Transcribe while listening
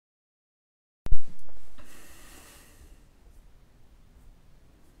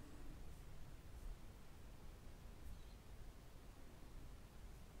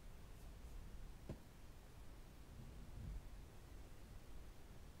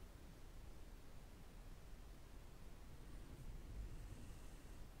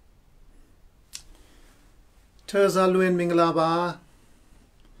Terzaluin Minglaba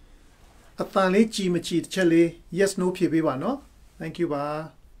Athali Chimachi Chele, yes, no Pibiba, no? Thank you,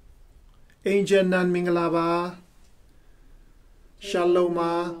 ba. Angel Nan Minglaba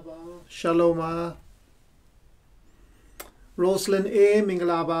Shaloma Roslyn A.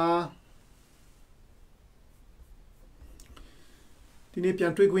 Minglaba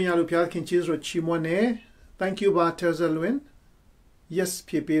Dinipian Twiguin Alupia Kinchis or Chimone. Thank you, ba Terzaluin. Yes,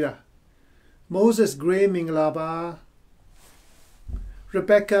 Pipira. Moses Gray Minglaba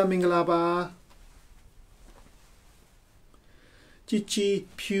Rebecca Minglaba Chichi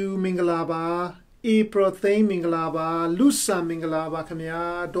Pew Minglaba April Thane Minglaba Lusa Minglaba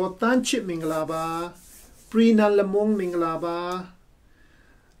Kamia Dotanchip Minglaba Brina Lamong Minglaba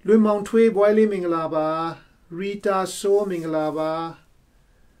Louis Mountway Boily Minglaba Rita So Minglaba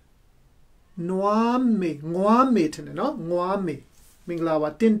Noame no Noame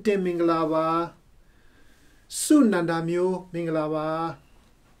Minglaba Tintin Minglaba Sunandamyo Minglaba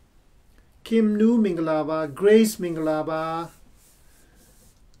Kim Nu Minglaba Grace Minglaba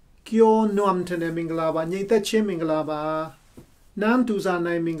Kyo Nuamtene Minglaba Nyita Che Minglaba Nam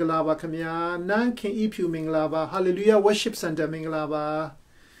Tuzanai Minglaba Kamya Nan King Ipu Minglaba Hallelujah Worship Center Minglaba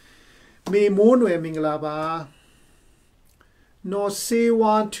Me Monwe Minglaba No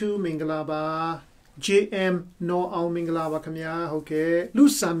Sewa Tu Minglaba JM No Au Minglaba Kamya Okay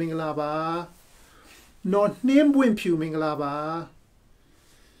Lusa Minglaba No Name Wimpu Minglaba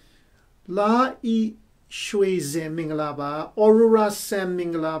La I Shui Zem Minglaba Aurora Sam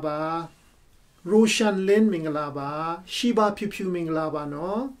Minglaba Roshan Lin Minglaba Shiba Pipu Minglaba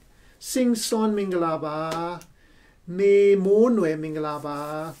no Sing Son Minglaba Me Monwe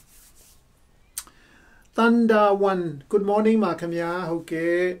Minglaba Thunder One Good morning Makamya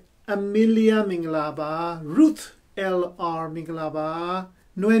Okay Amelia Minglaba Ruth LR Minglaba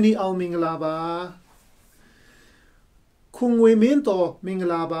Noeni Au Minglaba Kungwe Minto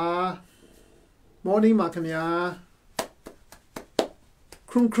Minglaba Morning Makamya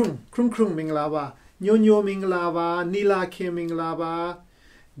Krum Minglaba Nyonyo Minglaba Nila Kim Minglaba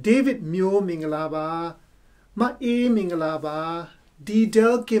David Myo Minglaba Ma E Minglaba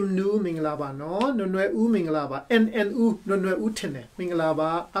Didel Kim Nu Minglaba no Nonwe U Minglaba NNU Nonwe U Tene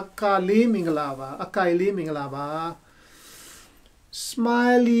Minglaba Akale Minglaba Akaile Minglaba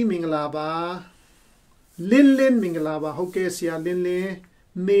Smiley Minglaba Lin Minglaba Hokesia Lin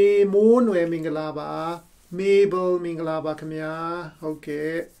Me Monwe Minglaba Mabel Minglaba Kamya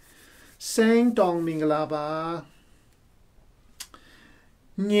Okay Sang Dong Minglaba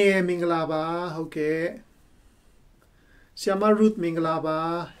Nye Minglaba Okay Siama Ruth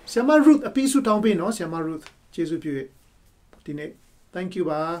Minglaba Siama Ruth Apisu Tongbi no Siama Ruth Jesu Pue Tine Thank you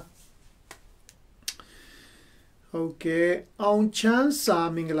ba Okay Aung Chan Sa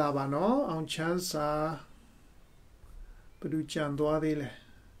Minglaba no Aung Chan Sa Padu Chan Doadele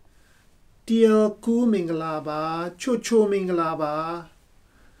Dear Ku Minglaba Chocho Minglaba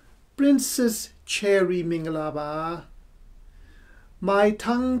Princess Cherry Minglaba My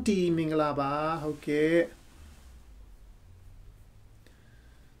Tang Ti Minglaba Okay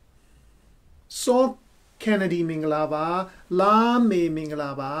So Kennedy Minglaba La Me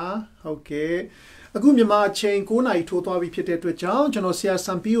Minglaba Okay Aku Myanmar chain 9 နာရီထိုးသွားပြီဖြစ်တဲ့အတွက်ကြောင့်ကျွန်တော်ဆရာ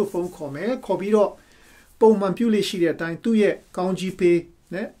စံပီးကိုဖုန်းခေါ်မယ်ခေါ်ပြီးတော့ပုံမှန်ပြုလေးရှိတဲ့အတိုင်းသူ့ရဲ့ကောင်းကြီးပေး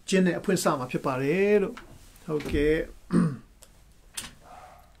နဲ့ဂျင်းနဲ့အဖွင့်စမှာဖြစ်ပါတယ်လို့ဟုတ်ကဲ့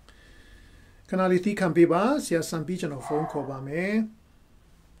ခဏလေးသီးခံပေးပါဆရာစံပီးကျွန်တော်ဖုန်းခေါ်ပါမယ်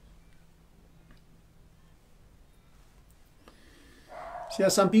ဆရာ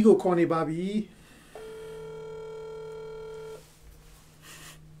စံပီးကိုခေါ်နေပါပြီ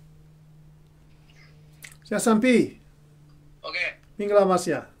ဆရာစံပီးโอเคမင်္ဂလာပါဆ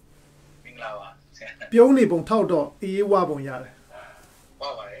ရာမင်္ဂလာပါပြုံးနေပုံထောက်တော့အေးဝပုံရတယ်ဝ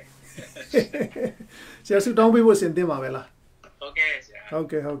ပါတယ် ဆရာဆူတောင်းပေးဖို့စင်တင်ပါပဲလားဟုတ်ကဲ့ဆရာဟုတ်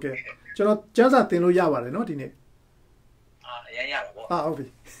ကဲ့ကျွန်တော်ကျန်းစာတင်လို့ရပါတယ်เนาะဒီနေ့အရင်ရတာပေါ့ဟုတ်ပြီ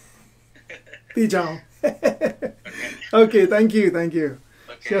သိကြအောင် Okay thank you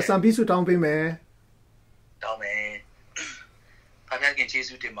ဆရာစံပီးဆူတောင်းပေးမယ်တောင်းမယ်ဖခင်ခင်ကျေး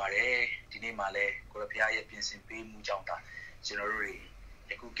ဇူးတင်ပါတယ်ဒီနေ့မှလည်းကိုရဖခင်ရဲ့ပြင်ဆင်ပေးမှုကြောင့်ဒါကျွန်တော်တို့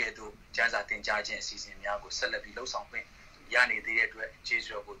ယခုကဲ့သို့ကျမ်းစာသင်ကြားခြင်းအစီအစဉ်များကိုဆက်လက်ပြီးလှုပ်ဆောင်ခွင့်ရနေသေးတဲ့အတွက်ကျေး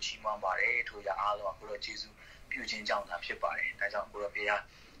ဇူးတော်ကိုချီးမွမ်းပါတယ်ထို့ရအားလုံးကိုရောကျေးဇူးပြုခြင်းကြောင့်သာဖြစ်ပါတယ်ဒါကြောင့်ကိုရဖခင်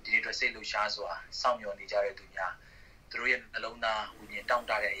ဒီနေ့အတွက်စိတ်လှုပ်ရှားစွာစောင့်မျှော်နေကြတဲ့သူများသူတို့ရဲ့နှလုံးသားဝိညာဉ်တောင့်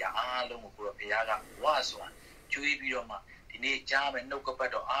တတဲ့အရာအားလုံးကိုကိုရဖခင်ကဝါစွာကျွေးပြီးတော့မှဒီနေ့ကြားမယ်နှုတ်ကပတ်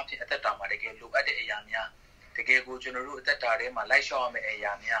တော်အားဖြင့်အသက်တာမှာတကယ်လိုအပ်တဲ့အရာများတကယ်ကိုကျွန်တော်တို့အသက်တာထဲမှာလိုက်လျှောက်ရမယ့်အ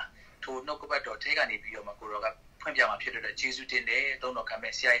ရာများ ထိုနှုတ်ကပတ်တော်ထဲကနေပြီးတော့မှကိုရောကဖွင့်ပြမှာဖြစ်တဲ့ဂျေဇုတင်တယ်သုံးတော်ခံ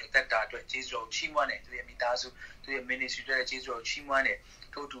မဲ့ဆရာရဲ့အသက်တာအတွက်ဂျေဇုတော်ချီးမွမ်းတယ်သူရဲ့မိသားစုသူရဲ့ ministry အတွက်ဂျေဇုတော်ချီးမွမ်းတယ်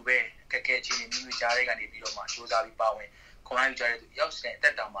ထို့တူပဲကဲချင်းနေမိမိကြားတဲ့ကနေပြီးတော့မှစူးစမ်းပြီးပါဝင်ခွန်အားယူကြတဲ့သူရောက်တဲ့အသ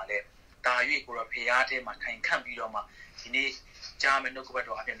က်တာမှာလည်းဒါ၍ကိုရောဖျားထဲမှာခိုင်ခန့်ပြီးတော့မှဒီနေ့ကြားမယ်နှုတ်ကပတ်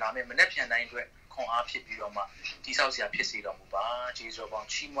တော်အပြင်လာမယ်မနေ့ပြန်တိုင်းအတွက်ခွန်အားဖြစ်ပြီးတော့မှတိဆောက်စရာဖြစ်စေတော်မူပါဂျေဇုတော်ပေါင်း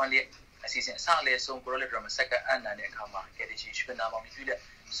ချီးမွမ်းလျက်အစီအစဉ်အစအလဲဆုံးကိုရောလက်တော်မှာစက္ကန့်အနံ့တဲ့အခါမှာကဲတချင်းရွှေနာပေါင်းပြုလက်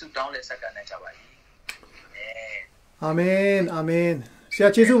ဆုတောင်းလက်စက္ကန့်နဲ့ကြပါလိမ့်အာမင်အာမင်ဆရာ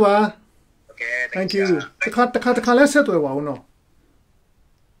ကျေးဇူးပါ Okay thank you တခါလဲဆက်သွယ်ပါဦးနော်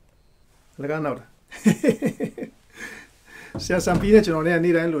လကနောက်တာဆရာစံပြီးတဲ့ကျွန်တော်လည်း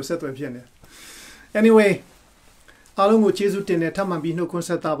နေ့တိုင်းလို့ဆက်သွယ်ဖြစ်နေ anyway အားလုံးကိုကျေးဇူးတင်တယ်ထပ်မံပြီးနှုတ်ခွန်းဆ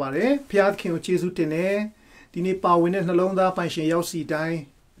က်တာပါတယ်ဖခင်ကိုကျေးဇူးတင်တယ်ဒီနေ့ပါဝင်တဲ့နှလုံးသားပိုင်ရှင်ရောက်စီတိုင်း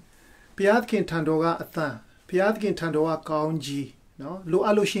ဖခင်ထံတော်ကအသံဖခင်ထံတော်ကကောင်းကြီးနော်လိုအ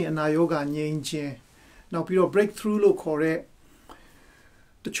ပ်လို့ရှိရင်အနာရောဂါငြိမ်းခြင်းနောက်ပြီးတော့ breakthrough လို့ခေါ်တဲ့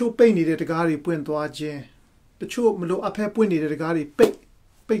တချို့ပိတ်နေတဲ့တကားတွေပွင့်သွားခြင်းတချို့မလို့အဖက်ပွင့်နေတဲ့တကားတွေ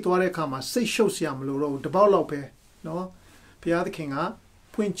ပိတ်သွားတဲ့အခါမှာစိတ်ရှုပ်စရာမလိုတော့ဘူးတပေါက်လောက်ပဲနော်ဘုရားသခင်က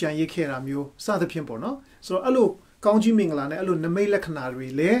ဖွင့်ကြံရစ်ခဲ့တာမျိုးစသဖြင့်ပေါ့နော်ဆိုတော့အဲ့လိုကောင်းကြီးမင်္ဂလာနဲ့အဲ့လိုနမိတ်လက္ခဏာတွေ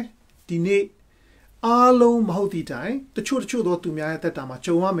လည်းဒီနေ့အားလုံးမဟုတ်သည့်တိုင်တချို့သောသူများရဲ့သက်တာမှာ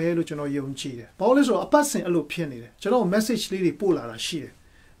ကြုံရမယ်လို့ကျွန်တော်ယုံကြည်တယ်ဘာလို့လဲဆိုတော့အပတ်စဉ်အဲ့လိုဖြစ်နေတယ်ကျွန်တော် message လေးတွေပို့လာတာရှိတယ်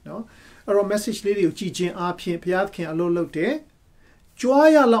နော်အဲ့တော့ message လေးတွေကိုကြည်ခြင်းအားဖြင့်ဘုရားသခင်အလုပ်လုပ်တယ်ကြွား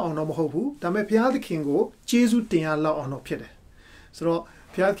ရလောက်အောင်တော့မဟုတ်ဘူးဒါပေမဲ့ဘုရားသခင်ကိုကျေးဇူးတင်ရလောက်အောင်တော့ဖြစ်တယ်ဆိုတော့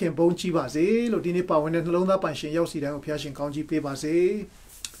ဘုရားသခင်ဘုန်းကြီးပါစေလို့ဒီနေ့ပါဝင်တဲ့နှလုံးသားပိုင်ရှင်ရောက်စီတိုင်းကိုဘုရားရှင်ကောင်းကြီးပေးပါစေ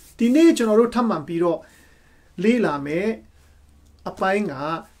ဒီနေ့ကျွန်တော်တို့ထပ်မံပြီးတော့လေ့လာမယ်အပိုင်းက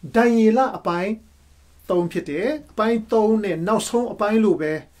ဒံယေလအပိုင်း3ဖြစ်တယ်အပိုင်း3နဲ့နောက်ဆုံးအပိုင်းလို့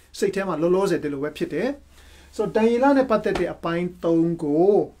ပဲစိတ်ထဲမှာလောလောဆယ်တည်းလို့ပဲဖြစ်တယ်ဆိုတော့ဒံယေလနဲ့ပတ်သက်တဲ့အပိုင်း3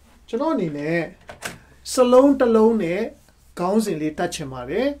ကိုကျွန်တော်အနေနဲ့စလုံးတစ်လုံးနဲ့ခေါင်းစဉ်လေးတတ်ချင်ပါ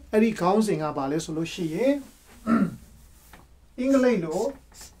တယ်အဲ့ဒီခေါင်းစဉ်ကဘာလဲဆိုလို့ရှိရင်အင်္ဂလိပ်လို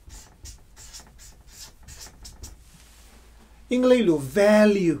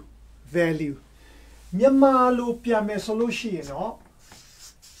value မြန်မာလိုပြန်မယ်ဆိုလို့ရှိရင်တော့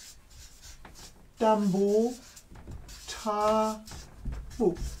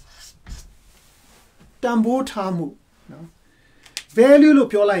တန်ဖိုးထားမှုနော် value လို့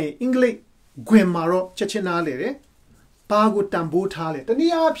ပြောလိုက်ရင်အင်္ဂလိပ်ခွင်မှာတော့ချက်ချင်းနားလေတယ်ဘာကိုတန်ဖိုးထားလဲတန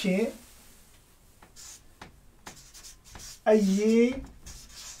ည်းအားဖြင့်အရေး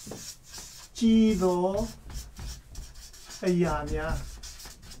ကြီးသောအရာများ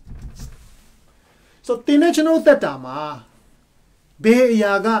ဆိုတင်နေကျွန်တော်သက်တာမှာဘယ်အ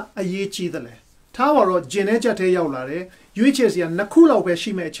ရာကအရေးကြီးသလဲထားပါတော့ဂျင်နဲ့ချက်သေးရောက်လာတယ်ရွေးချယ်စရာ2ခုလောက်ပဲ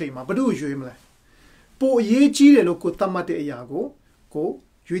ရှိမဲ့အချိန်မှာဘယ်သူ့ရွေးမလဲပိုအရေးကြီးတယ်လို့ကိုသတ်မှတ်တဲ့အရာကို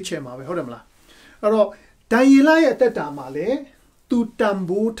ရွေးချယ်မှာပဲဟုတ်တယ်မလားအဲ့တော့ဒံယေလရဲ့အသက်တာမှာလည်းသူတန်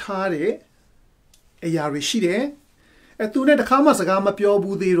ဖိုးထားတဲ့အရာတွေရှိတယ်သူနဲ့တခါမှစကားမပြော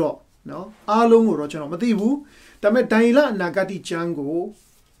ဘူးသေးတော့နော်အားလုံးကိုတော့ကျွန်တော်မသိဘူးဒါပေမဲ့ဒံယေလအနာဂတ်ကျမ်းကို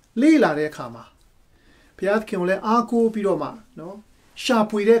လေ့လာတဲ့အခါမှာဘုရားသခင်ကိုလည်းအားကိုးပြီးတော့မှနော်ရှာ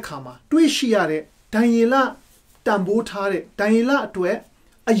ဖွေတဲ့အခါမှာတွေးရှိရတဲ့ဒံယေလတန်ဖိုးထားတဲ့ဒံယေလအတွက်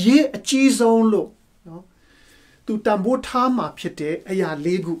အရေးအကြီးဆုံးလို့နော်သူတန်ဖိုးထားမှာဖြစ်တဲ့အရာ၄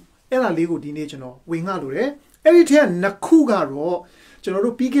ခုအဲ့ဒါလေးကိုဒီနေ့ကျွန်တော်ဝင်ငှလို့တယ်အဲ့ဒီထက်2ခုကတော့ကျွန်တော်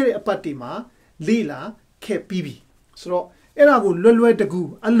တို့ပြီးခဲ့တဲ့အပတ်ဒီမှာလေ့လာခဲ့ပြီးပြီဆိုတော့အဲ့ဒါကိုလွ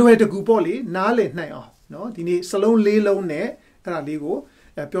ယ်တကူပေါ့လေနားလည်နိုင်အောင်เนาะဒီနေ့စလုံး၄လုံးနဲ့အဲ့ဒါလေးကို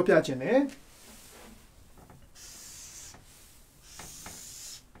ပြောပြခြင်းတယ်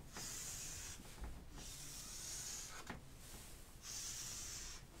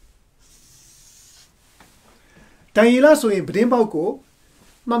ဒံယေလဆိုရင်ပတင်းပေါက်ကို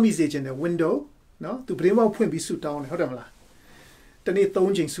မှတ်မိစေခြင်းတယ် window เนาะသူပတင်းပေါက်ဖွင့်ပြီးဆူတောင်းတယ်ဟုတ်တယ်မလားတနေ့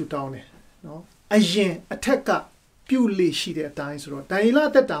3ချိန်ဆူတောင်းတယ်เนาะအရင်အထက်ကပြုလေရှိတဲ့အတိုင်းဆိုတော့ဒံယေလ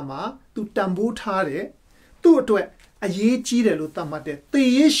အသက်တာမှာသူတန်ဖိုးထားတဲ့သူ့အတွက်အရေးကြီးတယ်လို့သတ်မှတ်တဲ့သေ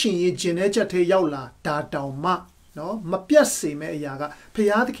ရရှင်ရခြင်းတဲ့ချက်ထဲရောက်လာဒါတောင်မှเนาะမပြတ်စေမဲ့အရာက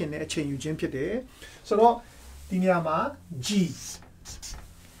ဖျားသခင်နဲ့အချိန်ယူခြင်းဖြစ်တယ်ဆိုတော့ဒီနေရာမှာ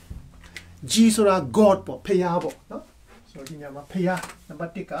G ဆိုတာ God ပေါ့ဖျားပေါ့เนาะဆိုတော့ဒီနေရာမှာဖျားနံပါ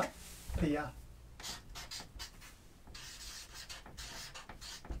တ်1ကဖျား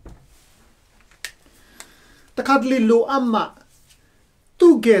တခါတလေလိုအပ်မှ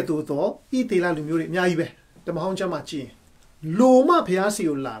သူ့ကဲ့သို့သောဤတေလလူမျိုးတွေအများကြီးပဲတမဟောင်းချမ်းမှာကြည့်ရင်လိုမှဖျားစီ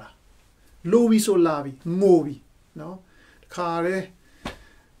ကိုလာတာလိုပြီးဆိုလာပြီးငိုပြီးเนาะတခါလေ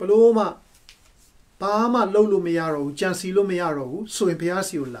ဘလို့မှဘာမှလုပ်လို့မရတော့ဘူးကြံစီလို့မရတော့ဘူးဆိုရင်ဖျား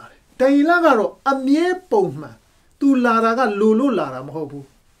စီကိုလာတယ်ဒံယေလကတော့အမြဲပုံမှန်သူလာတာကလိုလို့လာတာမဟုတ်ဘူး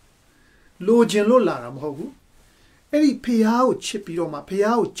လိုချင်လို့လာတာမဟုတ်ဘူးအဲ့ဒီဖျားကိုချစ်ပြီးတော့မှ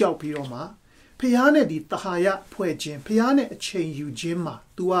ဖျားကိုကြောက်ပြီးတော့မှဖျားနဲ့ဒီတဟာယဖွဲ့ခြင်းဖျားနဲ့အချိန်ယူခြင်းမှာ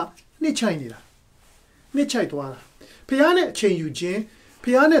तू ကနှစ်ချိုက်နေတာနှစ်ချိုက်သွားတာဖျားနဲ့အချိန်ယူခြင်း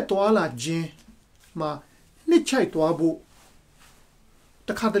ဖျားနဲ့တွာလာခြင်းမှာနှစ်ချိုက်သွားဖို့တ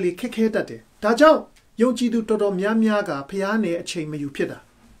ခါတလေခက်ခဲတတ်တယ်ဒါကြောင့်ယုံကြည်သူတော်တော်များများကဖျားနဲ့အချိန်မယူဖြစ်တာ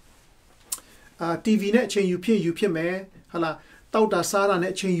TV နဲ့အချိန်ယူဖြစ်မယ်ဟာလားတောက်တာစားတာ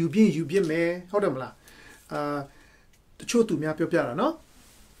နဲ့အချိန်ယူဖြစ်မယ်ဟုတ်တယ်မလားတချို့သူများပြောပြတာနော်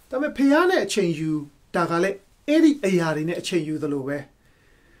ဒါပေမဲ့ဖျားနဲ့အချိန်ယူဒါကလည်းအဲ့ဒီအရာတွေနဲ့အချိန်ယူသလိုပဲ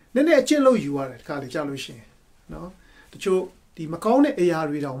နည်းနည်းအကျင့်လို့ယူရတယ်တခါလေကြားလို့ရှိရင်နော်တချို့ဒီမကောင်းတဲ့အရာ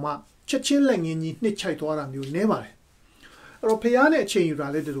တွေတောင်မှချက်ချင်းလက်ငင်းကြီးနှစ်ချိုက်သွားတာမျိုးနည်းပါတယ်အဲ့တော့ဖျားနဲ့အချိန်ယူတာ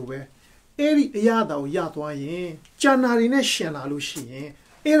လည်းဒီလိုပဲအဲ့ဒီအရာတော်ရသွားရင်ဂျာနာတွေနဲ့ရှင်လာလို့ရှိရင်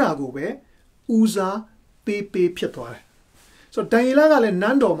အဲ့ဒါကိုပဲဦးစားပေးဖြစ်သွားတယ်ဆိုတော့ဒိုင်ယေလကလည်းန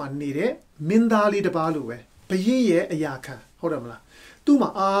န်းတော်မှာနေတဲ့မင်းသားလေးတစ်ပါးလိုပဲဘုရင်ရဲ့အရာခံဟုတ်တယ်မလားသူ့မှာ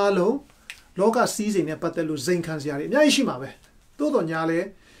အားလုံးလောကစည်းစိမ်နဲ့ပတ်သက်လို့ဇိမ်ခံစရာတွေအများကြီးရှိမှာပဲသို့တော်ညာလဲ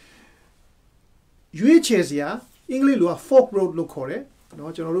ရွေးချယ်စရာအင်္ဂလိပ်လိုက fork road လို့ခေါ်တယ်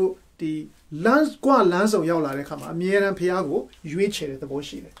နော်ကျွန်တော်တို့ဒီလမ်းစုံရောက်လာတဲ့အခါမှာအမြဲတမ်းဖျားကိုရွေးချယ်တဲ့သဘော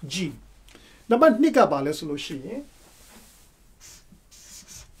ရှိတယ် G နံပါတ်2ကပါလဲဆိုလို့ရှိရင်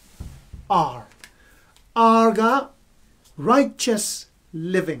R က righteous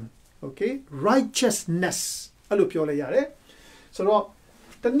living okay righteousness အဲ့လိုပြောလိုက်ရတယ်ဆိုတော့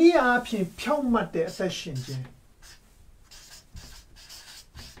တနည်းအားဖြင့်ဖြောင့်မတ်တဲ့အသက်ရှင်ခြင်း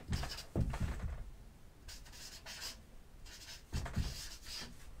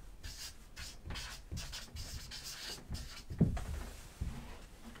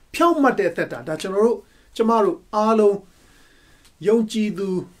ဖြောင့်မတ်တဲ့အသက်တာဒါကျမတို့အားလုံးယုံကြည်သူ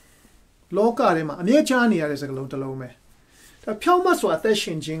လောကထဲမှာအမြဲချားနေရတဲ့စကားလုံးတစ်လုံးပဲဒါဖြောင့်မတ်စွာအသက်ရှ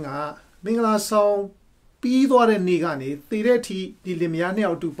င်ခြင်းကမင်္ဂလာဆောင်ပြီးသွားတဲ့နေ့ကနေတည်တဲ့အထိဒီလင်မယားနှစ်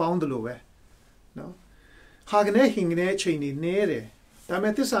ယောက်တူပေါင်းတယ်လို့ပဲနော်ဟာကနေဟင်ကနေချိန်နေနေတယ်ဒါပေ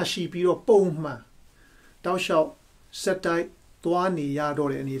မဲ့သစ္စာရှိပြီးတော့ပုံမှန်တောက်လျှောက်စက်တိုက်သွားနေရတော့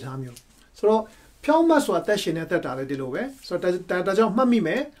တဲ့အနေအထားမျိုးဆိုတော့ဖြောင့်မတ်စွာအသက်ရှင်တဲ့တာလည်းဒီလိုပဲဆိုတော့ဒါကြောင့်မှတ်မိမ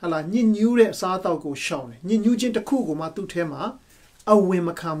ယ်ဟာလာညစ်ညူးတဲ့အစားအသောက်ကိုရှောင်တယ်ညစ်ညူးခြင်းတစ်ခုကိုမှသူ့ထဲမှာအဝင်မ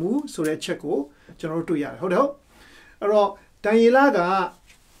ခံဘူးဆိုတဲ့အချက်ကိုကျွန်တော်တို့တွေ့ရတယ်ဟုတ်တယ်ဟုတ်အဲ့တော့ဒံယေလက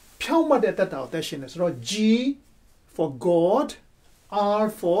ဖြောင့်မတ်တဲ့တတ်တာကိုသက်ရှင်တယ်ဆိုတော့ G for God R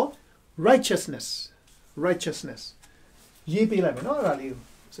for righteousness ရေးပေးလိုက်မယ်နော်အဲ့ဒါလေးကို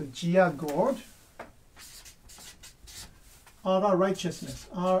so G က God R က righteousness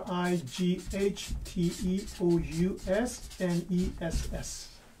righteousness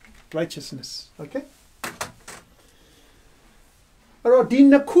righteousness okay အဲ့တော့ဒီ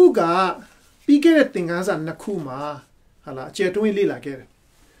နှစ်ခုကပြီးခဲ့တဲ့သင်ခန်းစာနှစ်ခုမှာဟာလာအကျယ်တွင်းလေ့လာခဲ့တယ်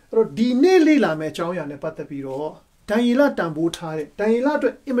အဲ့တော့ဒီနေ့လေ့လာမယ့်အကြောင်းအရာနဲ့ပတ်သက်ပြီးတော့ဒံယေလတန်ဖိုးထားတဲ့ဒံယေလအတွ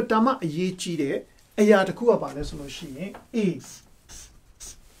က်အင်မတန်မှအရေးကြီးတဲ့အရာတစ်ခုကပါလဲဆိုလို့ရှိရင်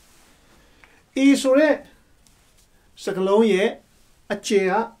A ဆိုတဲ့စကားလုံးရဲ့အကျယ်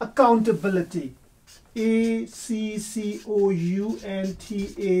က accountability accountability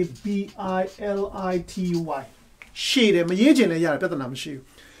ရှေ့တယ်မရေးချင်လည်းရတယ်ပြဿနာမရှိဘူး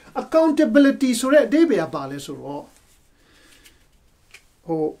accountability ဆိုတဲ့အဓိပ္ပာယ်ကပါလဲဆိုတော့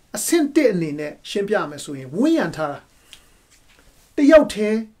အဆင့်တစ်အနေနဲ့ရှင်းပြမယ်ဆိုရင်ဝန်းရံထားတာတယောက်တ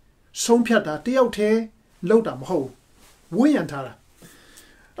ည်းဆုံးဖြတ်တာတယောက်တည်းလုပ်တာမဟုတ်ဝန်းရံထားတာ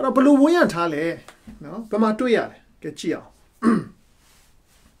အဲ့တော့ဘယ်လိုဝန်းရံထားလဲနော်ဘယ်မှာတွေ့ရလဲကြည့်အောင်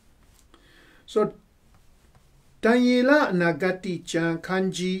ဆိုဒံယေလအနာဂတိကျမ်းခန်း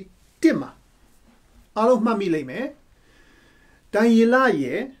ကြီး1မှာအားလုံးမှတ်မိလိမ့်မယ်ဒံယေလ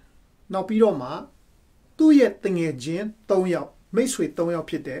ရဲ့နောက်ပြီးတော့မှသူ့ရဲ့တငယ်ချင်း3ယောက်မိတ်ဆွေ3ယောက်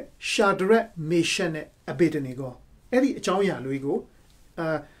ဖြစ်တဲ့ရှာဒရက်မေရှက်နဲ့အဘေဒနေဂေါအဲ့ဒီအကြောင်းအရာလေးကို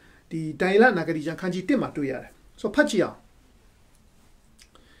ဒီဒံယေလအနာဂတိကျမ်းခန်းကြီး1မှာတွေ့ရတယ်ဆိုဖတ်ကြည့်အောင်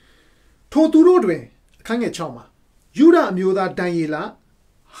ထိုသူတို့တွင်အခန်းငယ်6မှာယူဒအမျိုးသားဒံယေလ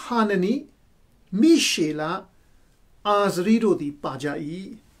ဟာနနီမိရှေလအာဇရီတို့သည်ပါကြ၏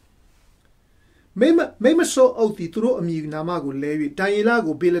မိမဆိုအုပ်သည်သူတို့အမည်နာမကိုလဲ၍ဒံယေလ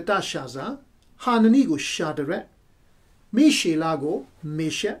ကိုဘေလတရှာဇာဟာနနီကိုရှာဒရက်မိရှေလကိုမေ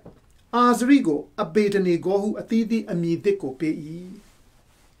ရှက်အာဇရီကိုအဘေဒနေဂေါဟုအသီးသီးအမည်သစ်ကိုပေး၏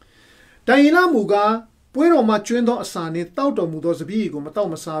ဒံယေလမူကားပွဲတော်မှာကျွင်းသောအစာနှင့်တောက်တော်မူသောစပျစ်ရည်ကိုမတော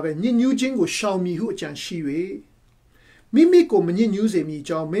က်မစားဘဲညစ်ညူးခြင်းကိုရှောင်မည်ဟုအကြံရှိ၍မိမိကိုမညစ်ညူးစေမည်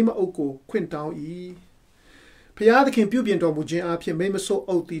ကြောင်းမိမအုပ်ကိုခွင့်တောင်း၏ဖျားသခင်ပြုပြင်တော်မူခြင်းအပြင်မိမဆိုး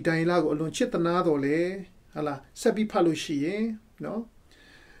အုပ်သည်ဒံယေလကိုအလွန်ချစ်သနာတော်လေဟာလားဆက်ပြီးဖတ်လို့ရှိရင်နော်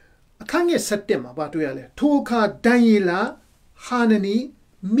အခန်းငယ်7မှာပါတွေ့ရလဲထိုအခါဒံယေလဟာနနီ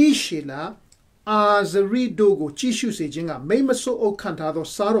Mishila Azaridogo Chishu Sejinga, Mamaso O Cantado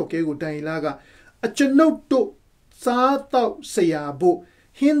Saro Kego Dailaga, a Chenoto Sato Sayabo,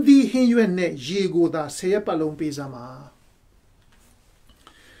 Hindi Hinyuene Jigo da Sayapalom Pizama.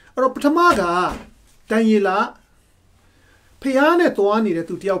 Roptamaga Daila Piane Toani de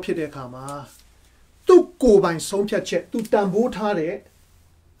Tutia Piedecama. Tu go by some piachet, tu tambo tare,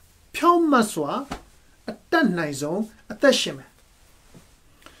 Piao Maswa, a tan nizon, a teshime.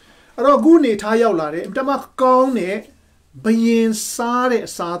 A raguni tayolare, Damak gone, Bayin sare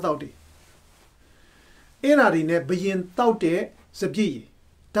sadauti. Enarine Bayin taute, Zabi,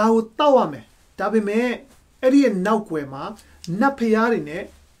 Tau tawame, Tabime, Eddie Nauquema, Napiarine,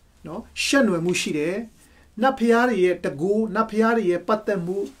 no, Shenwe Mushide, Napiari the go, Napiari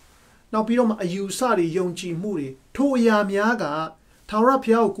Patamu. Now, Pirom a usari yonchi muri, Toya miaga,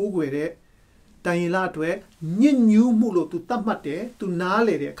 Taurapia Gugwere, Dailatwe, Nin you mulo to Tamate, to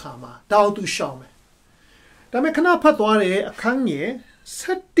Nale de Kama, down to Shame. Damekana Patware, a Kanye,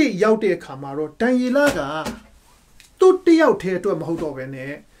 set the Yaute Kamaro, Dailaga, Tutti out here to a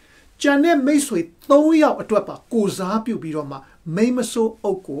Mahodovene, Janet Masway, Toya a Twapa, goes up you Biroma, Mamaso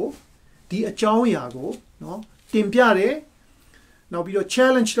Oko, the Ajawiago, no, Timpiare. Now be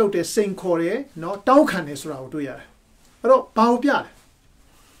challenge out the same core, no, Taukan is round to ya. Paupiale.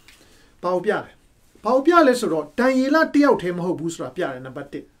 Paupiale. Paupiale is road, Daniela dealt him who boostra piar and a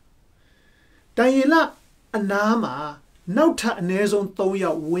batte. Daniela anama, no ta nezon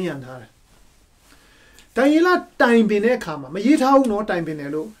toya wind her. Daniela time bine kama, ma yet how no time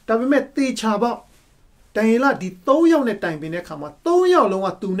binelo, Tavimet the chaba. Daniela di toya ne time bine kama, toya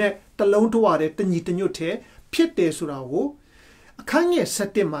longa tune, the lone to wade, the nit and yote, pit de surawo. Kanye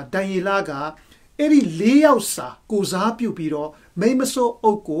Setema Danielaga, Eri Leausa, goes up you biro, Mamaso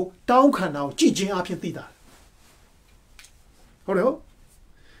Oko, down canal, Gigi up your thida. Hello?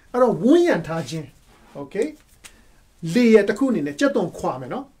 I don't want Tajin, okay? Lay at the cooning, a jet on Kwame,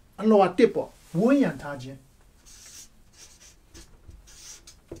 no? A lower tipper, William Tajin.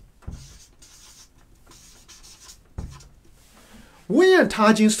 William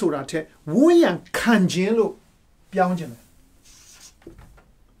Tajin Surate, William Kanjelo, Bianjan.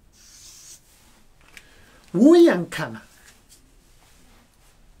 Wuyan Kana.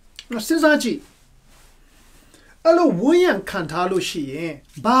 Now, since I G. Allo Wuyan Cantalo she,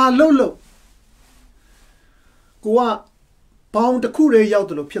 Ba Lolo. Goa bound the Kure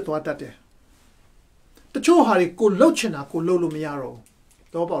Yaudolo Pietwa that day. The Chohari go Lochena go Lolo Miaro.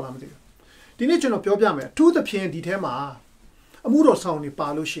 Dobalamdi. The nature of Piobame, to the Pien ditema. A muro sound in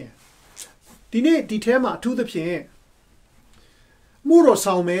Palushin. Dine ditema to the Pien. Muro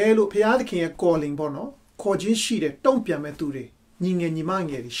sound me look Piadikin a calling bono. Cojin sheet, don't be a meture, ning and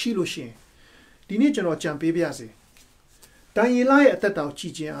Yimangeri, Shiloshin. The nature of Champibiazi. Daniela at that out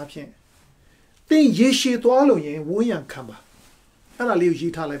Gigi Apien. Then ye she to all ye, Wuyan Kamba. And I leave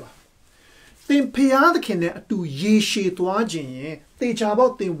ye Taleba. Then Piadkin do ye she to Ajin, they jab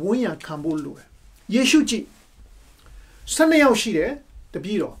the Wuyan Kambulu. Ye shuji. Sunday out she there, the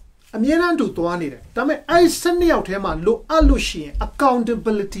bureau. A miran to Tuanide. Dame I send out him a low alushin,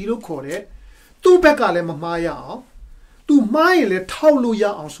 accountability look for it. Tu Becale Mamaya, tu Mile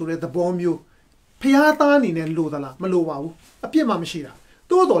Tauluya on Sure the bomb you. Piatan in Ludala, Malua, a Piema Machida.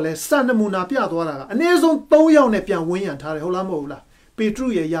 Dodole, Santa Muna Piadora, and Ezon Toya Nepia Win and Tareholamola,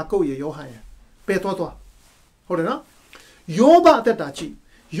 Petruya Yakoya Johaya, Petotua. Hold on. Yoba Tetachi,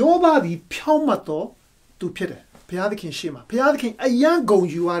 Yoba the Piaumato to Pete, Piadikin Shima, Piadikin, a Yangon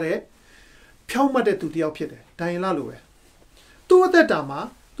you are a Piaumate to the Alpete, Dainalue. To the Dama.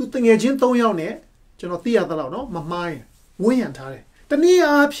 Tu think a gin to yone, Genothea the no, my mind, we and Tare. The near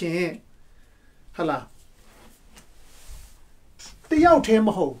option. Hala. The out him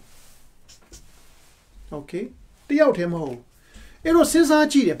ho. Okay, the out him ho. It was since I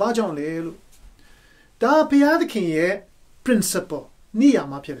cheated, Bajon Lelu. Da Piadikin ye, principle, near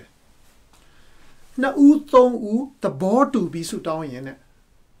my pere. Na thong the board to be so down in it.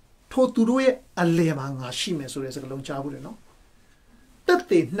 To do it a lemang, a shime, so there's a long chabu, no? That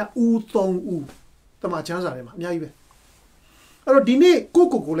they na thong the Machanza, Yaive. A dine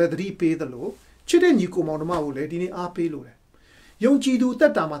coco let repay the law, children you come on maule, dine ape lure. Young Chidu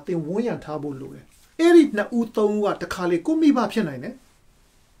that damate Wuyan tabu lure. Erit na thong what the Kali Kumi Bapianine.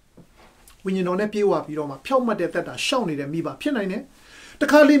 When you know Nepia, you don't Pioma de that are shouted at me by Pianine. The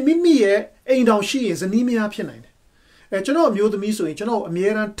Kali Mimi ain't down she is an emia pianine. A general mute the miso, a general a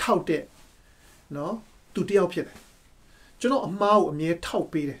mere and tout no, to the alpier. General a mau a mere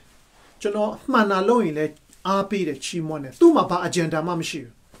tout beat. General mana lowing let R beat a chimone. Do my ba agenda mamshu.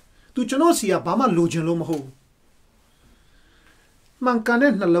 Do you not see a bama logian lom ho? man can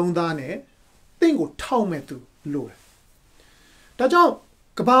it alone than thing would tell me to Lord. That out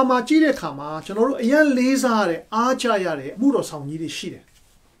Kabama Chile Kama, General Yan Lazare, Archayare, Muros on Yidi Shide.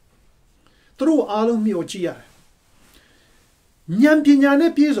 Through Alumi or Gia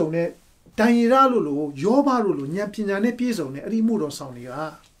Nyampinane Piezone, Dairalulu, Yobarulu, Nyampinane Piezone, Rimuros on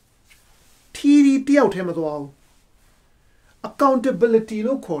ya. Tiri Tiao Temadwal. Accountability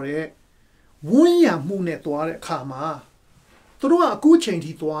no core, Wunya Munetware Kama. Through a good change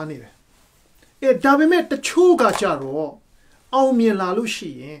he to an. A Davimet the Chuga Jaro, Aumien la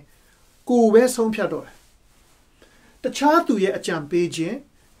Lushi, go west home Piador. The child to ye a champage,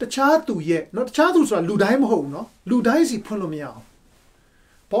 the child to ye, not the child who's a Ludaim ho, no, Ludaisi Polomiao.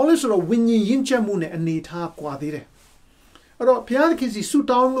 Polish or winning Yincha Mune and need half quadire. Or Piadkis suit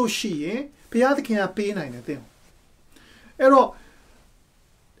down lo she, Piadkin a pain anything. Ero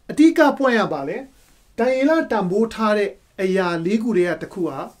a tika poya bale, Diana Tambo Tare, a ya ligure at the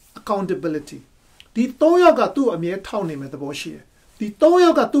Kua, accountability. The Toya got to a mere town name at the Boshire. The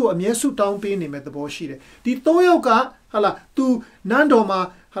Toya got to a mere suit down pain name at the Boshire. The Toya got hala to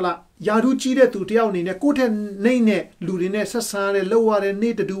Nandoma hala Yaruchide to Tiauni, Nekoten Nene, Ludine, Sassane, lower and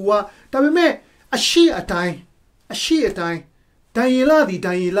need to do what Tabime a she a time, a she a time. Diala the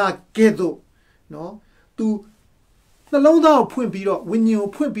Diala Gedo, no, to the low down point below when you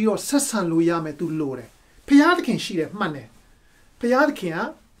point below Sassan Luyame to Lore. Payadkin she money.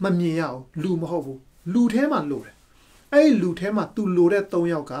 Payadkia, Mamiao, Lumhovu, Lutema Lure. I Lutema to Lure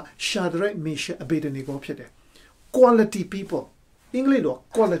Toyoka, Shadre Misha Abedenigo Pede. Quality people. English or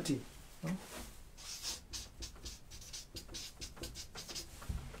quality.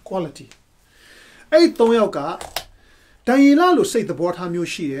 Quality. I Toyoka, Diala say the board ham you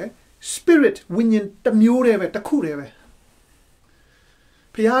she, spirit winning the mureve, the kureve.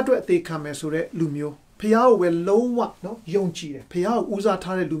 Piado at the camesure, Lumio. Piao will low what no young cheer. Piao uza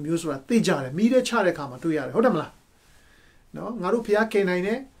tare lumiosra, tejare, mide chare kama to yare. Hodamla. No, Naru Pia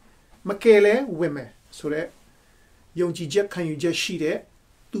canine, Makele, women. So that young jep can you just sheet it?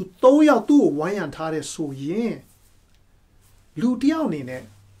 To toya to wine and tare so ye. Ludian in it.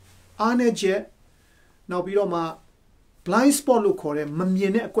 Ane jet. Now below my blind spot look or a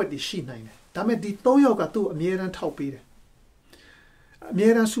mamine quite the she nine. Dame di toya got to a mere and tau beat. A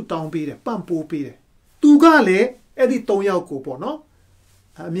mere and suit down beat it, pampo beat it. Tugale, Eddie Toya Copo, no?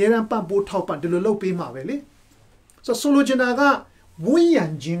 A Miran Pampo Topan de Lope Maveli. So Solo Genaga,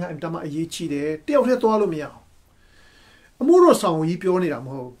 Wuyan Jinga and Tama Yichi de, Teoreto Miao. A Muro song we pioniram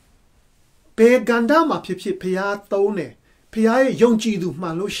ho. Pe Gandama Pipi Pia Tone, Pia Yonchi du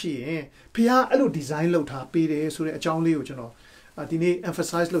Malushi, Pia Alo design lota, Pede, so a John Leo, you know. A dine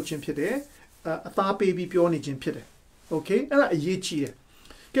emphasize lo chimpede, a far baby pioni chimpede. Okay, and a Yichi.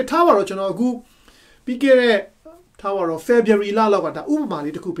 Get tower, you know, go. Bigere tower of February la lawata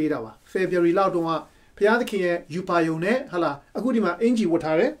umali to kupeda February la doa Piadkin Upayone hala agudima Angie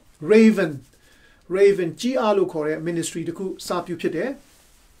Watare Raven G alu kore ministry to ku sapu pite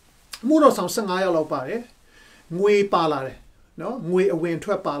Muro sound sangaya lo pare Ngwe palare no Ngwe away and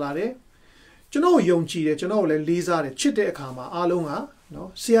twelve palare Jono Yonchi de Jono le Liza de Chite Kama alonga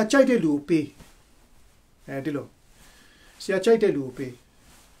no Sia Chite Lupe Dilo Sia Chite Lupe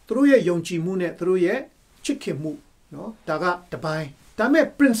Through ye Yonchi Mune, through ye chicken moo, no, Daga, the buy. Dame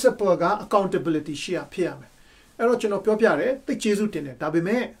principle ga accountability she appear. Erochino Popiare, the Jesuit in it,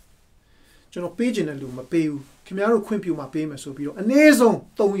 Dabime. Jono page in a loom, a pay, Kimaro quimpu my payment so below. A nason,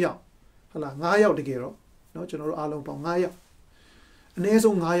 Tonya. Hala, Naya de Gero, no, General Alon Pongaya. A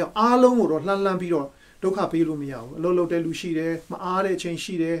nason Naya, Alon or Lanlambiro, Doka Pilumia, Lolo de Lucide, Maare change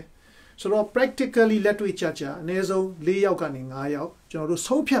she there. So practically let to each other, Nezo, Leo Ganning, Ayao, General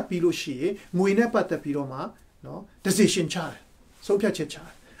Sopia Piloshi, Muinepa the Piroma, no, decision char, Sopia char,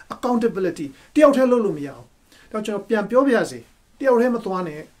 accountability, Teotelo Lumiao, don't you know Piampiazi,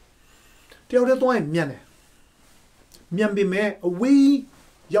 Teorematuane, Teoretuan Miane, Miambime, away,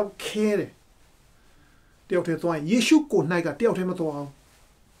 Yao Kere, Teotetuan, Yeshu ko Naga, Teotematuao,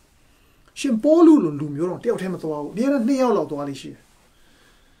 Shimpolu Lumuro, Teotematuao, near a Neolo to Alishi.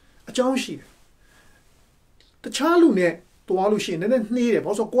 A Johnshi. The Chalune to Alushin and then needed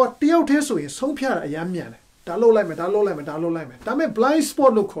also got Teo Teso in some Pia a Yamian. Dalo Lame. Dame blind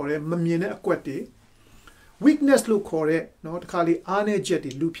spot look or Mamine aquati. Weakness look or not Kali Ane Jetty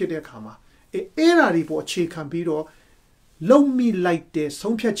Lupia de Kama. A era report chi campiro. Low me like this,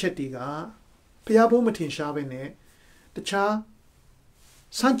 some Pia Chetiga. Piabo Matin Shavene. The Cha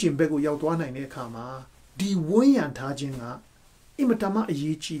Sanjim Bego Yautuana in Kama. Di Wayan Tajinga. Imatama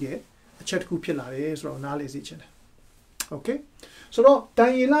Yichi de a chat cupillare or analysis. Okay? So,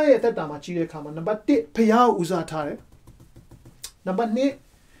 Daniela at that Damachi common, but Payao Uzatare number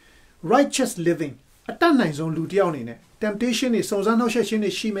 2 righteous living အတတ်နိုင်ဆုံးလူတစ်ယောက်အနေနဲ့ temptation တွေစုံစမ်းနှောက်ယှက်ခြင်း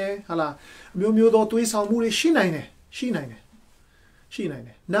တွေရှိမယ်ဟာလားအမျိုးမျိုးသောသွေးဆောင်မှုတွေရှိနိုင်တယ်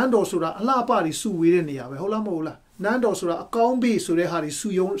နန်းတော်ဆိုတာအလှပတွေစုဝေးတဲ့နေရာပဲဟုတ်လားမဟုတ်လားနန်းတော်ဆိုတာအကောင်းဘေးဆိုတဲ့ဟာတွေ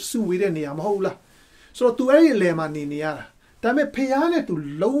စုဝေးတဲ့နေရာမဟုတ်လားဆိုတော့ तू အဲ့ဒီအလယ်မှာနေရတာဒါပေမဲ့ဖျားနဲ့ तू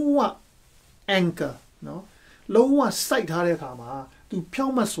လုံးဝ anchor နော်လုံးဝစိုက်ထားတဲ့အခါမှာ तू ဖြော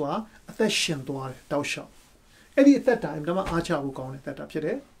င့်မတ်စွာအသက်ရှင်သွားတယ်တောက်လျှောက်အဲ့ဒီအသက်တာအမှန်မှအားချဖို့ကောင်းတဲ့သက်တာဖြစ်တ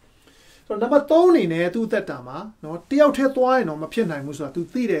ယ်ဆိုတော့နံပါတ်3အနေနဲ့ तू သက်တာမှာနော်တယောက်တည်းသွားရင်တော့မဖြစ်နိုင်ဘူးဆိုတာ तू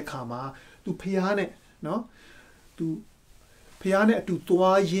သိတဲ့အခါမှာ तू ဖျားနဲ့နော် तू ဖျားနဲ့အတူ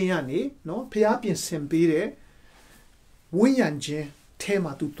သွားရင်းရနေနော်ဖျားပြင်ဆင်ပေးတဲ့ဝိညာဉ်ချင်းထဲ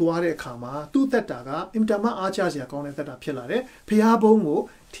မှာ तू သွားတဲ့အခါမှာ तू သက်တာကအင်တာမအားချစရာကောင်းတဲ့သက်တာဖြစ်လာတယ်ဖျားဘုံကို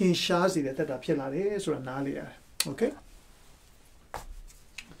ထင်ရှားစေတဲ့သက်တာဖြစ်လာတယ်ဆိုတာနားလေရတယ်โอเค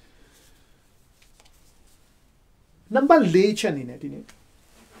နံပါတ်4ချက်အနေနဲ့ဒီနေ့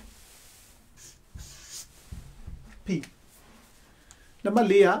P နံပါတ်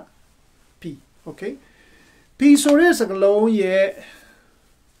4က P okay P ဆိုတဲ့စကားလုံးရဲ့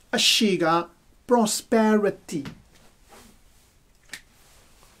အရှိက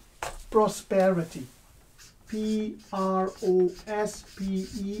prosperity P R O S P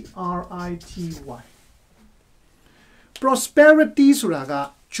E R I T Y prosperity ဆိုတာက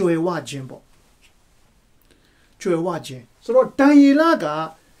ကြွယ်ဝခြင်းပေါ့ကြွယ်ဝခြင်းဆိုတော့တန်ရီလာက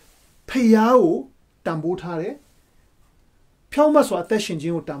ဖျားကိုတန်ဖိုးထားတယ်ဖြောင့်မတ်စွာအသက်ရှင်ခြ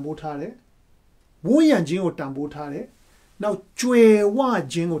င်းကိုတန်ဖိုးထားတယ်ဝိညာဉ်ခြင်းကိုတန်ဖိုးထားတယ်နောက်ကြွယ်ဝ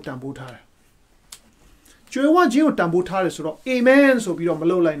ခြင်းကိုတန်ဖိုးထားတယ်ကြွယ်ဝခြင်းကိုတန်ဖိုးထားတယ်ဆိုတော့ amen ဆိုပြီးတော့မ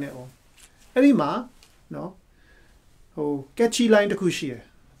လုပ်လိုက်နဲ့အောင်အဲ့ဒီမှာနော်ဟို catchy line တစ်ခုရှိတယ်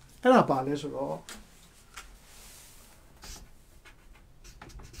အဲ့ဒါပါလဲဆိုတော့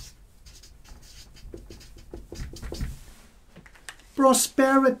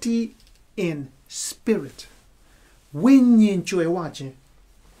prosperity in spirit ဝိညာဉ်ကြွယ်ဝခြင်း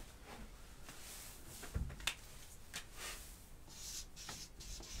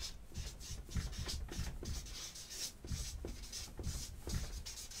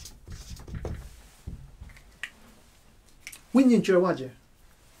ဝိညာဉ်ကြွယ်ဝခြင်း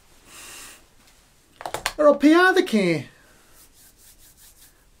အဲ့တော့ဖျားသခင်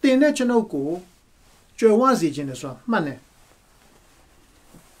တင်တဲ့ကျွန်ုပ်ကိုကြွယ်ဝစေခြင်းနဲ့ဆိုတာမှန်တယ်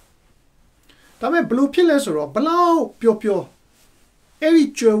ဒါပေမဲ့ဘလို့ဖြစ်လဲဆိုတော့ဘလောက်ပျော်ပျော်အဲ့ဒီ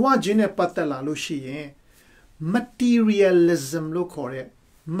ကြွယ်ဝခြင်းနဲ့ပတ်သက်လာလို့ရှိရင် materialism လို့ခေါ်တဲ့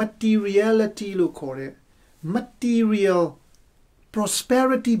materiality လို့ခေါ်တဲ့ material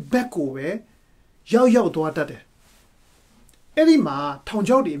prosperity back ကိုပဲရောက်သွားတတ်တယ်အဲ့ဒီမှာထောင်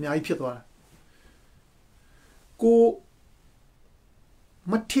ချောက်တွေအများကြီးဖြစ်သွားတာကို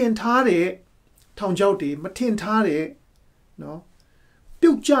မထင်ထားတဲ့ထောင်ချောက်တွေမထင်ထားတဲ့နော်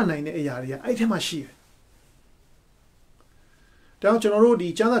ပြုတ်ကျနိုင်တဲ့အရာတွေကအဲ့ထဲမှာရှိတယ်။ဒါကြောင့်ကျွန်တော်တို့ဒီ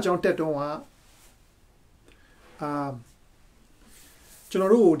ကျမ်းစာကျောင်းတက်တုန်းကကျွန်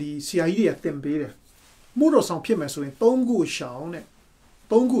တော်တို့ဒီဆရာကြီးတွေကသင်ပေးတယ်။မှုတော်ဆောင်ဖြစ်မယ်ဆိုရင်3ခုရှောင်းတဲ့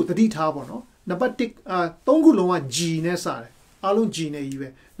3ခုသတိထားပါတော့။နံပါတ်1 3ခုလုံးက G နဲ့စတယ်။အားလုံး G နဲ့ကြီးပဲ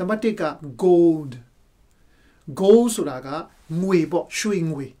။နံပါတ်1က gold ဆိုတာကငွေပေါ့ရွှေ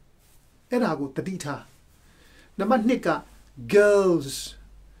ငွေ။အဲ့ဒါကိုသတိထား။နံပါတ်2ကgirls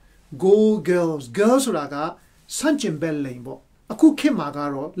ဆိုတာကစန့်ကျင်ဘက်လိန်ပေါ့အခုခေတ်မှာက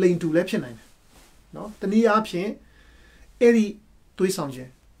တော့လိန်တူလည်းဖြစ်နိုင်တယ်เนาะတနည်းအားဖြင့်အဲ့ဒီတွေးဆောင်ခြင်း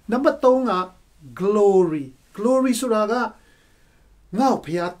နံပါတ်3က glory ဆိုတာကငါ့ကို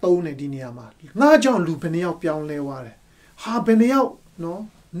ဖျားသုံးတယ်ဒီနေရာမှာငါကြောင့်လူဘယ်နှယောက်ပြောင်းလဲသွားတယ်ဟာဘယ်နှယောက်เนาะ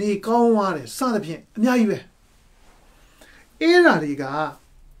နေကောင်းသွားတယ်စသဖြင့်အများကြီးပဲအဲ့ဓာတွေက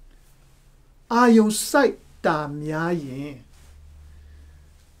အာယုံစိုက်တာများရင်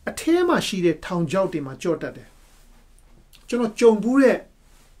အထဲမှာရှိတဲ့ထောင်ချောက်တွေမှာကြော့တတ်တယ်ကျွန်တော်ကြုံဘူးတဲ့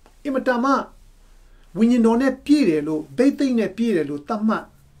အင်မတန်မှဝိညာဉ်တော်နဲ့ပြည့်တယ်လို့ဗိသိက်နဲ့ပြည့်တယ်လို့သတ်မှတ်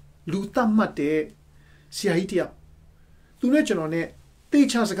လူသတ်မှတ်တဲ့ဆရာကြီးတယောက်သူနဲ့ကျွန်တော်နဲ့တေ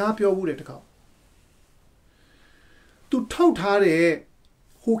ချာစကားပြောဘူးတယ်တကောက်သူထုတ်ထားတဲ့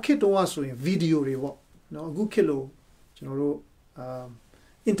ဟိုခေတ်တုန်းကဆိုရင်ဗီဒီယိုတွေပေါ့နော်အခုခေတ်လို့ကျွန်တော်တို့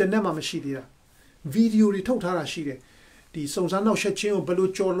အင်တာနက်မှာမရှိသေးတာဗီဒီယိုတွေထုတ်ထားတာရှိတယ်ဒီစုံစမ်းနောက်ဆက်ချင်းကိုဘယ်လို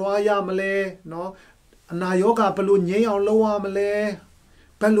ကြော်လွှားရမလဲเนาะအနာရောဂါဘယ်လိုငြိမ်းအောင်လုပ်ရမလဲ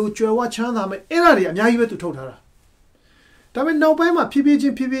ဘယ်လိုကြွယ်ဝချမ်းသာမလဲအဲ့ဒါတွေအများကြီးပဲသူထုတ်ထားတာဒါပေမဲ့နောက်ပိုင်းမှာဖြည်းဖြည်းချ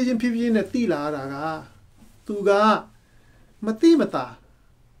င်းနဲ့တိလာရတာကသူကမတိမတာ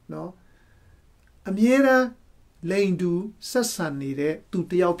เนาะအမြဲတမ်းလိန်တူဆက်ဆံနေတဲ့သူ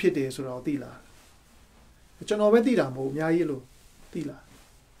တယောက်ဖြစ်တယ်ဆိုတော့သိလာကျွန်တော်ပဲသိတာမဟုတ်အများကြီးလို့သိလာ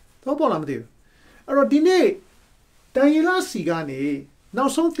တော့ပေါ်လာမသိဘူးအဲ့တော့ဒီနေ့ Daniela Sigani, now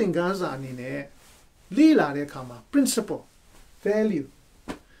something Gaza in it, Lila de Kama, principle, value.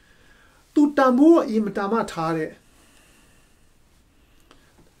 Tu tambo imatama tare.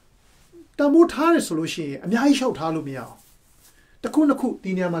 Tambo tare solution, a mia shout halumia. The Kunaku,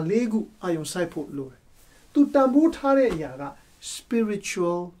 Dinama Legu, Ion Saipo Lure. Tu tambo tare yaga,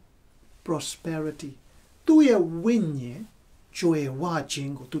 spiritual prosperity. Tu ye winye, joy wa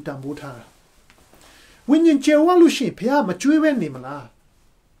jingo, tu tambo tare. When you chewalushi, Pia, Machuven Nimala.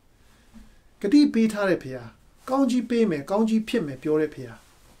 Kadi beat her Pia. Gaunji payme, Gaunji pime, pure Pia.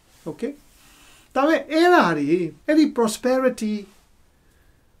 Okay? Tawe erari, any prosperity,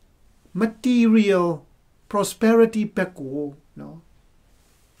 material prosperity peko, no?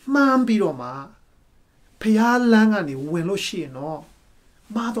 Man biroma, Pia langani, welo she, no?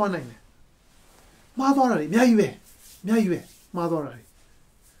 Madonane. Madonari, Miaue, Madonari.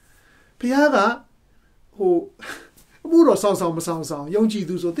 Piaga. Oh, Muro sound, young G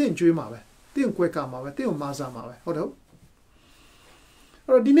do so, then dream of it, then quick am of it, then Maza Mave. Hold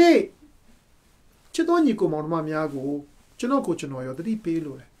or Dine Chidoni come on Mamiago, Chinoco Chinoyo, the deep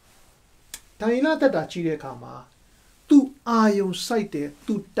payload. Taina da Chile Kama, tu iron sighted,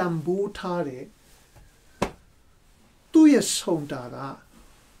 tu tambo tare, tu yes home daga,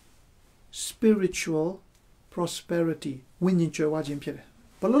 spiritual prosperity, winning your watching Pierre.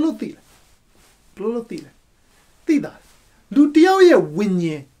 Balolo Plolotile. Tida. Lutiao ye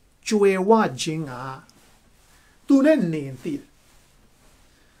winye, joewa jinga. Tu ne name til.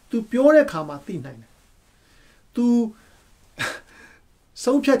 Tu pure kama tinine. Tu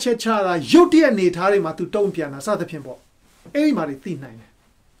so chachara, yotia netarima tu tompiana, sata pimbo. Everybody tinine.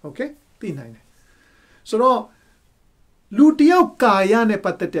 Okay? Tinine. So, Lutiao kayane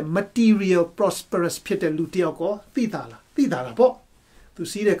patete material prosperous pite lutiao ko, tidala po. Tu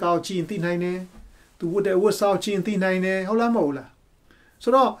see the cow chin tinine. Tu would have was out in T9, Holamola.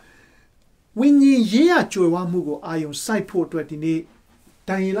 So, when ye actually mugo, I on side port 28,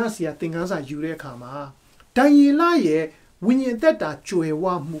 Danielasia thing as a Jurekama. Daniela, when ye that actually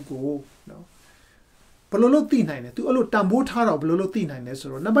one mugo, no. Pololo T9, to allo tambo tara of Lolo T9,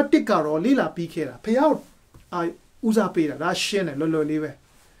 so number ticker or lila picera. Pay out. I usa pera, that shen and lolo live.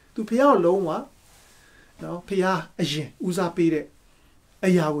 To pay out low, no, pay out a jen, usa pere.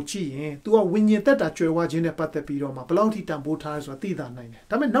 Ayachi, to a winning that at your watching a patapiroma, Blauti tambo tires or Tida 9.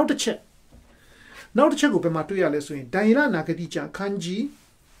 Damn, now the check. Now the check open Matuya lesson. Diana Nakadicha Kanji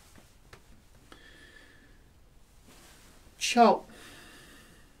Chow.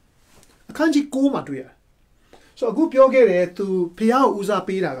 A kanji go Matuya. So a good yoga to Piao Uza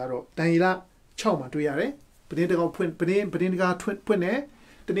Piragaro, Diana Chow Matuya, Benedigo Twin, Benediga Twin,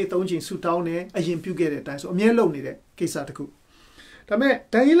 the Nato suit down a yin pugate at so mere lonely there, case article. Dame,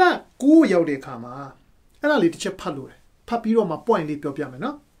 Diana go yode kama. And I let the palure. Papiro ma point lip your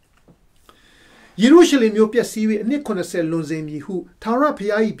piamena. Jerusalem Yopia Siwi, Nikonasel Lonzemi, who Tara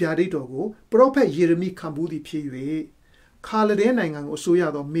Piai Piaditogo, Prope Jeremy Kambudi Pue, Kaladenang or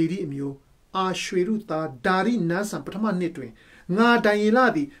Soyado, Medi Mu, A Shweruta, Dari Nasan Patama Nitwin, Nga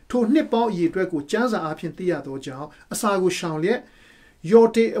Dailadi, to Nipo ye Draco, Janza Apian Theado Jao, Asago Shanlie,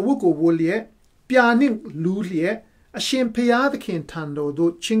 Yote Awuko Wolie, Pianing Lulie, a Shempea the Kentando,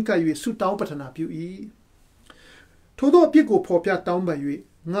 do Chinka you sutao patana pui. Todo Pico Popia down by you.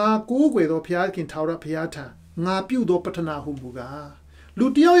 Nga go with or Piakin Taura Piata, Nga Pu do Patana Humbuga.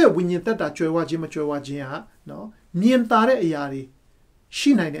 Lutio winning that Joa Jimachua, no, Nientare Yari.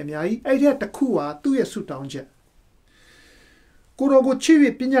 She nine and yai, I had the Kua, 2 years suit down jet. Kurogo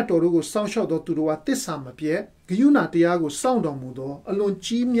Chivi Pinatorugo sound shot to do what this summer Pierre, Giuna Tiago sound on Mudo, alone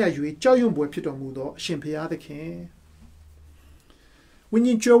Chimia Yui, Joyum Boy Pito Mudo, Shempea the King. When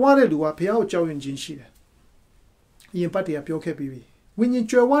you Joa Lua Piao Join Jinshi. Yempatia Pioke Bibi. When you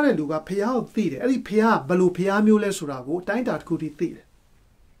Joa Luga Piao Theatre, Eli Pia, Balu Pia Mule Surago, Dined at Kuti Theatre.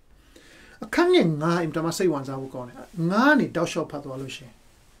 A canyon nga im Tamasay ones I will go on. Nani Dosho Patualushi.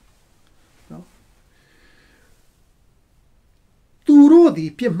 No? Turo di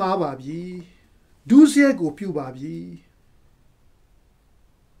Pima Babi, Duzia go Pu Babi.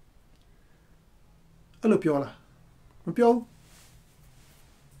 Hello Piola. Pio.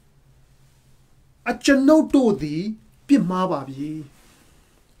 A chanoto di Pima Babi.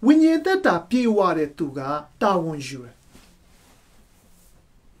 When you that a Piware Tuga, Tawon Jure.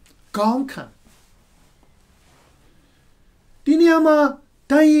 Gonkan. Diniama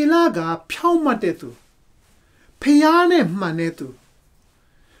Dailaga Piaumatetu. Piane Manetu.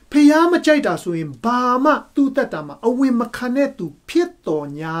 Piama Jaitasu in Bama Tutatama, a Wimakanetu, Pieto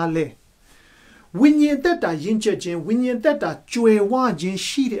Nyale. When you that a Yinchajin, when you that a Joewa Jin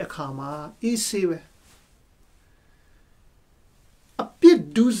Shiri Akama, is save.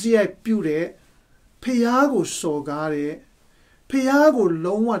 duziai piure, Piago sogare, Piago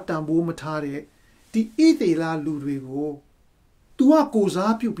longa tambo matare, di idela ludrigo, tua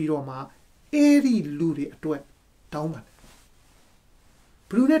cosa più piroma, eri ludi a tue, dauman.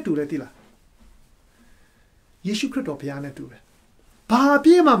 Brune dure di là. Yeshu credo piane dure. Ba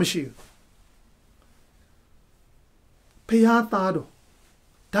pie mamshi. Piatado.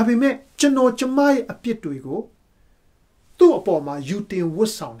 Davi me, cheno chamai a pietuigo. Tu upon you tin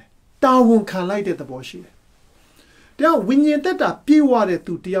was sound. Down can light at the bush. Down when you that a pea water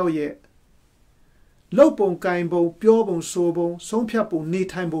to deal ye. Lopon kaimbo, purebon sobo, some people need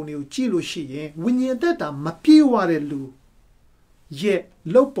time bone you jilu she, when you that a ma pea water loo. Ye,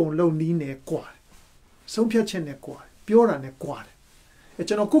 lopon low nine quad. Some piacen ne quad, pure and a quad. E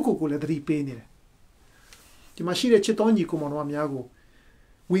c'è no cuckoo le 3 penny. Ti machine c'è ogni come un amiago.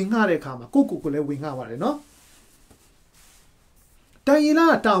 Wingare kama, cuckoo le wingavare, no?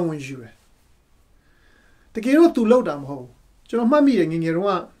 Taila town you. The gero to low down hole. C'è mammy in your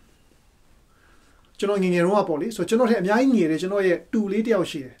one. C'è no in your one police, so c'è no have yang here, c'è no ye 2 lady out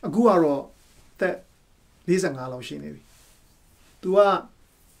here. A guaro that listen allow she navy. To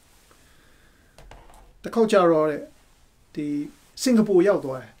the culture or the Singapore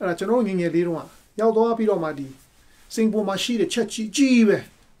Yaudo, and a general in your little one. Yaudo Piromadi. Singapore machine churchy jive.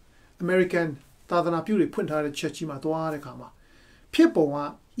 American Tadana Puri put her at churchy matoare kama. People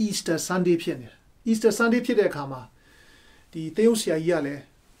want Easter Sunday pian. Easter Sunday pian kama. The Theosia Yale,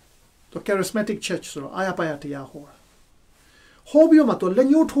 the charismatic church, so Ayapayatia Hora. Hobioma to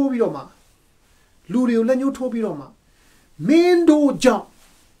Lenyo Tobioma. Lurio Lenyo Tobioma. Mendo jump.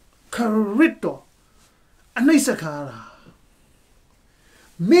 Carrito. Anisakara.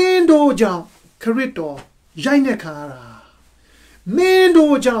 Mendo jump. Carrito. Jainekara.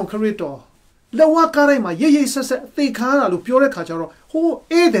 Mendo jump. Carrito. La wakarema ye sasa thekara lu pure kacharo. Ho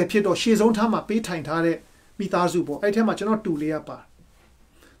de pieto shizon tama be time tare. Mitazubo. I tell much not to leapa.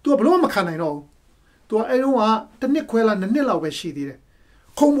 To a blow macana no. To a eroa, the Niquella Nanilla where she did.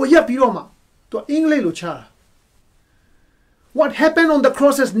 Como yapiroma. To English luchara. What happened on the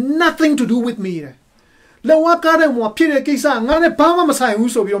cross has nothing to do with me. La wakare mo pire kisa ngane pama masai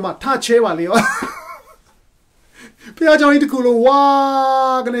uso bioma ta chewa leo. Pia jong ite kulo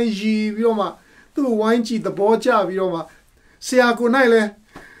wa gane ji bioma tu wine ji the boja bioma. Sia ko nai le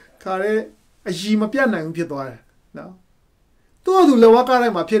kare a ji ma pian nai phit twa de. No. Tu tu la wakare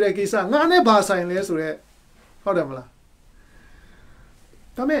ma pire kisa ngane ba sai le so de. Hout de mala.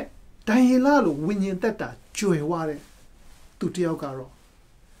 Da me dai la lo win yin tat ta jwe wa de. Tu tiao karo.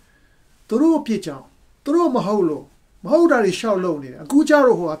 Toro pie chao. Toro maholo. Mahoda ri shao lo ni. Aku ja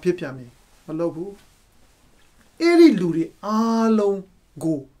ro ho a phit pyan mi. Ma lo bu. Eri luri along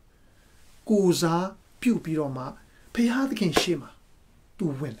go. Koza piu pi ro ma phaya thkin shi ma tu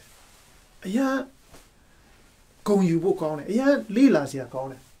win le. Aya gong yu bo kaung le. Aya le la sia kaung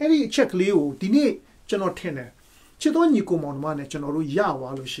le. Eri check le ko di ni chano thin le. Chit to nyi ko maung ma ne chano ro ya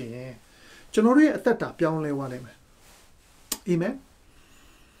wa lo shin yin. Chano ro ye atat ta pyaung le wa lai mai. Amen.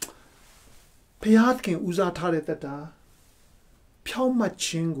 Phaya thkin uza tha de tat ta phyaung mat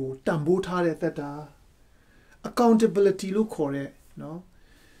chin ko tambo tha de tat ta accountability လို့ခေါ်တဲ့နော်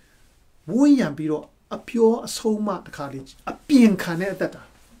ဝန်းရံပြီးတော့အပြောအဆုံးမတခါလေးအပြင်ခံတဲ့အသက်တာ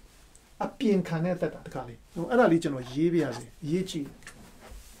အပြင်ခံတဲ့အသက်တာတခါလေးနော်အဲ့ဒါလေးကျွန်တော်ရေးပြရစီရေးကြည့်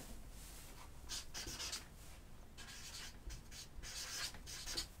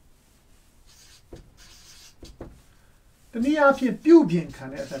တနည်းအားဖြင့်ပြုပြင်ခံ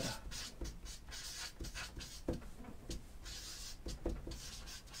တဲ့အသက်တာ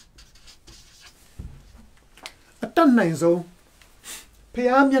တတ်နိုင်ဆုံး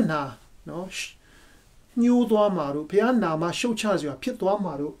ဖះမျက်နှာနော်ညှိုးသွားမှာတို့ဖះနာမှာရှုတ်ချစရာဖြစ်သွား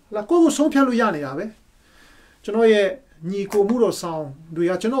မှာတို့လာကိုယ်ဆုံးဖြတ်လို့ရနေတာပဲကျွန်တော်ရဲ့ညီကိုမှုတော်ဆောင်တွေ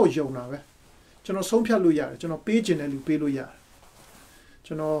ကကျွန်တော်ယုံတာပဲကျွန်တော်ဆုံးဖြတ်လို့ရတယ်ကျွန်တော်ပေးခြင်းတဲ့လူပေးလို့ရတယ်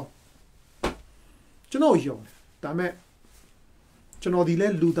ကျွန်တော်ယုံတယ်ဒါမဲ့ကျွန်တော်ဒီလဲ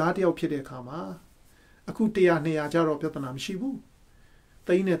လူသားတယောက်ဖြစ်တဲ့အခါမှာအခု100 200ကျတော့ပြဿနာမရှိဘူး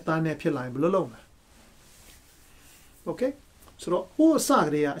တိန်းနဲ့သားနဲ့ဖြစ်လာရင်ဘယ်လိုလုပ်မလဲOkay, so who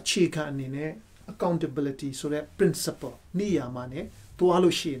sagreya achika anine accountability so that principle ni yamane to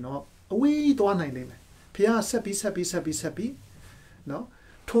alo shi no away to nai lai mai phaya set bi no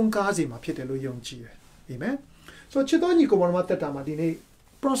thong ka si ma phit de lo yong ji be amen so chit to ni ko bon ma tat ta ma di nei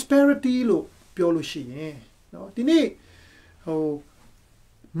prosperity lo pyo lo shi yin no di nei ho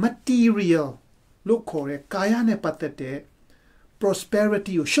material lo khor de kaya ne patat de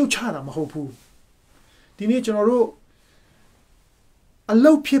prosperity ko shout cha da ma hou bu di nei chon ro a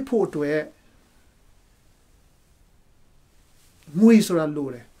lowဖြစ်ဖို့အတွက် ငွေဆိုတာလို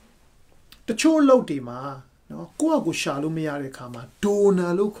တယ်တချို့လုပ်တွေမှာနော်ကိုယ့်အကူရှာလို့မရတဲ့ခါမှာ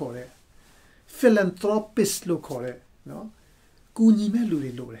donor လို့ခေါ်တဲ့ philanthropist လို့ခေါ်တဲ့နော်ကူညီမဲ့လူ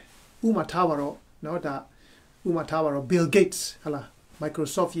တွေလိုတယ်ဥပမာထားပါတော့နော်ဒါဥပမာထားပါတော့ Bill Gates ဟလာ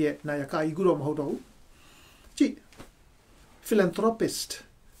Microsoft ရဲ့နာယကကြီးကတော့မဟုတ်တော့ဘူးကြည့် philanthropist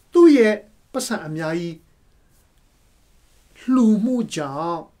သူ့ရဲ့ပတ်စံအများကြီးလှူမှုကြော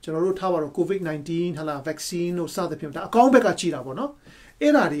င့်ကျွန်တော်တို့ထားပါတော့ COVID-19 ဟလာ vaccine တို့စသဖြင့်ဒါအကောင်းဘက်ကကြည့်တာပေါ့နော်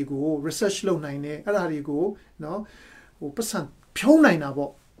အဲ့ဓာတွေကို research လုပ်နိုင်တယ်အဲ့ဓာတွေကိုနော်ဟိုပတ်စံဖြုံးနိုင်တာ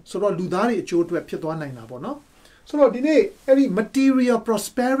ပေါ့ဆိုတော့လူသားတွေအကျိုးအတွက်ဖြစ်သွားနိုင်တာပေါ့နော်ဆိုတော့ဒီနေ့အဲ့ဒီ material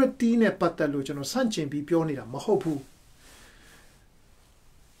prosperity နဲ့ပတ်သက်လို့ကျွန်တော်ဆန့်ကျင်ပြီးပြောနေတာမဟုတ်ဘူး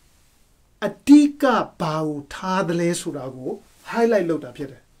အဓိကဘာကိုထားတယ်လဲဆိုတာကို highlight လုပ်တာဖြစ်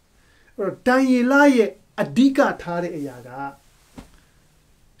တယ်အဲ့တော့ဒန်ယေလရဲ့အဓိကထားတဲ့အရာက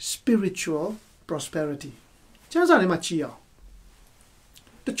spiritual prosperity ကျမ်းစာထဲမှာကြည့်အောင်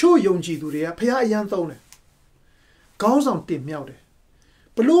တချို့ယုံကြည်သူတွေကဖခင်အရန်သုံးတယ်ခေါင်းဆောင်တင်မြောက်တယ်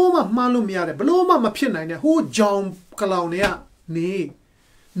ဘလို့မှမှားလို့မရတယ်ဘလို့မှမဖြစ်နိုင်တဲ့ဟိုးကြောင်ကလောင်တွေကနေ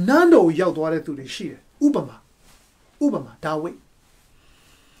နန်းတော်ရောက်သွားတဲ့သူတွေရှိတယ်ဥပမာဒါဝိဒ်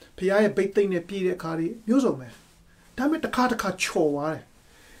ဖခင်ရဲ့ဗိတ်သိမ့်နဲ့ပြည်တဲ့အခါတွေမျိုးစုံပဲဒါပေမဲ့တစ်ခါချော်သွားတယ်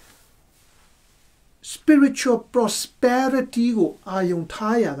spiritual prosperity ကိုအာယုံ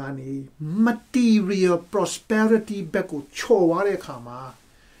ထားရကနေ material prosperity ဘက်ကိုချော်သွားတဲ့အခါမှာ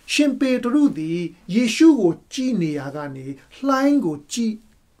ရှင်ပေတရုသည်ယေရှုကိုကြည်နေရကနေလှိုင်းကိုကြည်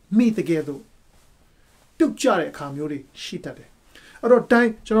မိတဲ့ကဲ့သို့ပြုတ်ကျတဲ့အခါမျိုးတွေရှိတတ်တယ်အဲ့တော့တို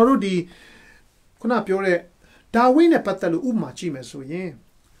င်းကျွန်တော်တို့ဒီခုနပြောတဲ့ဒါဝိဒ်နဲ့ပတ်သက်လို့ဥပမာကြည့်မယ်ဆိုရင်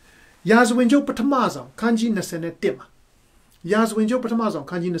ယာဇဝင်ကျုပ်ပထမဆောင်ခန်းကြီး21မှာယာဇဝင်ကျုပ်ပထမဆောင်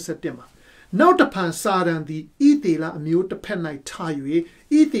ခန်းကြီး21မှာနောက်တဖန်စာရန်သည်ဣသေလအမျိုးတစ်ဖက်၌ထား၍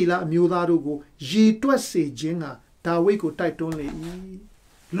ဣသေလအမျိုးသားတို့ကိုရေတွက်စေခြင်းကဒါဝိဒ်ကိုတိုက်တွန်းလေ၏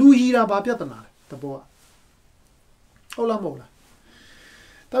လူကြီးတာဘာပြဿနာလဲတဘောဟုတ်လားမဟုတ်လား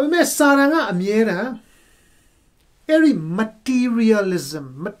ဒါပေမဲ့စာရန်ကအမြဲတမ်းအဲ့ဒီ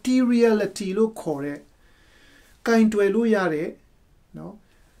materiality လို့ခေါ်တဲ့ကင်တွယ်လို့ရတဲ့နော်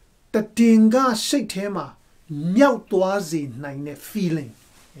တတင်ကစိတ်ထဲမှာမြောက်သွားစေနိုင်တဲ့ feeling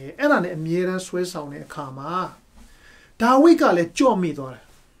အဲ့ဒါနဲ့အမြဲတမ်းဆွဲဆောင်တဲ့အခါမှာဒါဝိဒ်ကလည်းကြော့မိသွားတယ်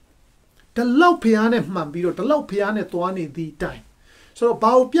ဒီလောက်ဖျားနဲ့မှန်ပြီးတော့ဒီလောက်ဖျားနဲ့သွားနေသည့်တိုင်ဆိုတော့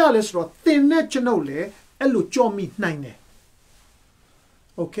ဘာကိုပြလဲဆိုတော့သင်နဲ့ကျွန်ုပ်လည်းအဲ့လိုကြော့မိနိုင်တယ်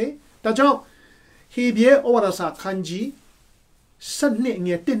โอเคဒါကြောင့်ဟေဘရဲဩဝါဒစာခန်းကြီး7ငယ်1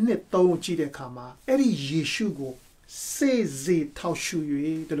နှစ်3ကြည့်တဲ့အခါမှာအဲ့ဒီယေရှုကိုစေစေထောက်ရှု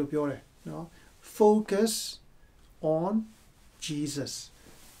၍တယ်လို့ပြောတယ်နော် focus on Jesus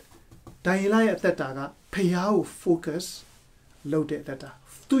ဒိုင်လာရဲ့အသက်တာကဖခင်ကို focus လုပ်တဲ့အသက်တာ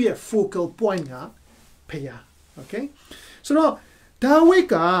သူ့ရဲ့ focal point ကဖခင် okay ဆိုတော့ဒါဝိဒ်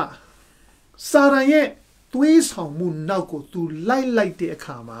ကစာရန်ရဲ့သွေးဆောင်မှုနောက်ကိုသူလိုက်တဲ့အ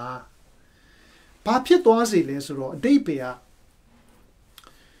ခါမှာဘာဖြစ်သွားစေလဲဆိုတော့အတိတ်ပဲက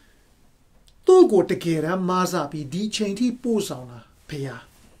သူ့ကိုတကယ်တမ်းမာစားပြီးဒီချိန်ထိပို့ဆောင်တာဖခင်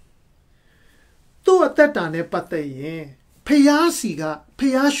သူ့အသက်တာနဲ့ပတ်သက်ရင်ဖခင်စီကဖ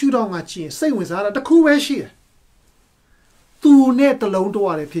ခင်ရှုထောင့်ကကြည့်ရင်စိတ်ဝင်စားတာတစ်ခုပဲရှိတယ်သူနဲ့တလုံးတော့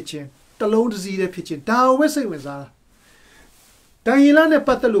ရတယ်ဖြစ်ချင်းတလုံးတစည်းတဲ့ဖြစ်ချင်းဒါဝဲစိတ်ဝင်စားတာဒန်ယေလနဲ့ပ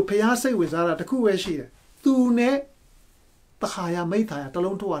တ်သက်လို့ဖခင်စိတ်ဝင်စားတာတစ်ခုပဲရှိတယ်သူနဲ့တခါရမိသားရတ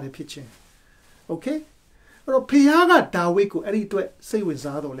လုံးတော့ရတယ်ဖြစ်ချင်းโอเคအဲ့တော့ဖခင်ကဒါဝိဒ်ကိုအဲ့ဒီအတွက်စိတ်ဝင်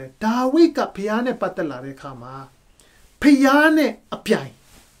စားတော့လဲဒါဝိဒ်ကဖခင်နဲ့ပတ်သက်လာတဲ့အခါမှာဖခင်နဲ့အပြိုင်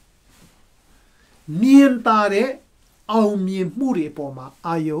မြင်တာတဲ့အောင်မြင်မှုတွေအပေါ်မှာ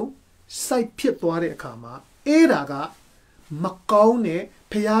အာယုံစိုက်ဖြစ်သွားတဲ့အခါမှာအဲ့ဒါကမကောင်းတဲ့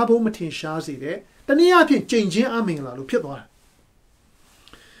ဖျားဖို့မထင်ရှားစေတဲ့တနည်းအားဖြင့်ကြိမ်ချင်းအမင်္ဂလာလို့ဖြစ်သွားတယ်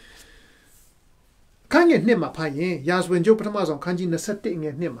ခန်းငယ်2မှာဖတ်ရင်ယာဇဝင်ကျုပ်ပထမဆုံးခန်းကြီး21င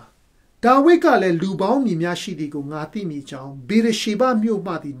ယ်2မှာဒါဝိဒ်ကလည်းလူပေါင်းမြည်များရှိသည်ကိုငါသိမိကြောင်းဘေရရှေဘမြို့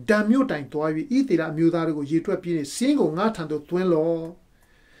မှသည်ဒန်မြို့တိုင်သွား၍ဣသေလအမျိုးသားတို့ကိုရေတွက်ပြီးစင်းကိုငါထံသို့သွင်းလော့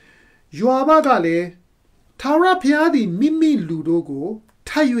ယွာဘကလည်းထာဝရဘုရားသည်မိမိလူတို့ကို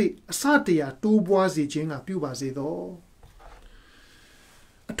ထိုက်၍အစတရာတိုးပွားစေခြင်းကပြုပါစေသော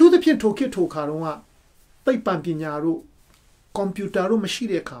အထူးသဖြင့်ထိုခေတ်ထိုခါတုန်းကသိပ္ပံပညာတို့ကွန်ပျူတာတို့မရှိ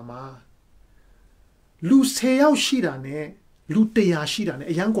တဲ့အခါမှာလူ10ယောက်ရှိတာနဲ့လူ100ရှိတာနဲ့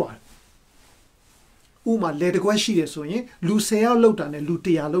အရန်กว่าဥမာလေတကွက်ရှိတယ်ဆိုရင်လူ10ယောက်လောက်တာနဲ့လူ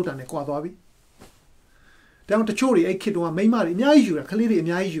100လောက်တာနဲ့กว่าသွားပြီဒါကြောင့်တချို့တွေအဲ့ခေတ်တုန်းကမိန်းမတွေအများကြီးယူတာကလေးတွေအ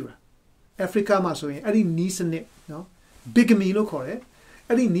များကြီးယူတာအာဖရိကမှာဆိုရင်အဲ့ဒီနီးစနစ်နော် bigamy လို့ခေါ်တယ်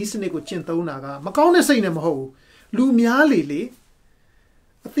အဲ့ဒီနီးစနစ်ကိုကျင့်သုံးတာကမကောင်းတဲ့စိတ်နဲ့မဟုတ်ဘူးလူများလေ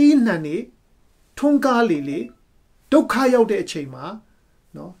အသီးနှံနေထွန်းကားလေ ဒုက္ခရောက်တဲ့အချိန်မှာ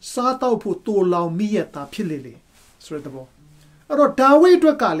နော်စားတော့ဖို့တိုးလောင်မိရတာဖြစ်လေဆိုတဲ့သဘောအဲ့တော့ဒါဝိဒ်အတွ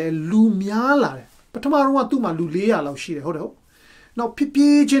က်ကလည်းလူများလာတယ်ပထမတော့ကသူ့မှာလူ400လောက်ရှိတယ်ဟုတ်တယ်ဟုတ်နောက်ဖြည်းဖြ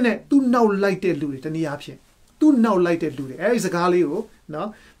ည်းချင်းနဲ့သူ့နောက်လိုက်တဲ့လူတွေတနည်းအားဖြင့်သူ့နောက်လိုက်တဲ့လူတွေအဲဒီစကားလေးကိုနော်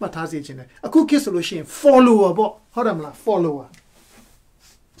မှတ်ထားစေချင်တယ်အခုခေတ်ဆိုလို့ရှိရင် follower ပေါ့ဟုတ်တယ်မလား follower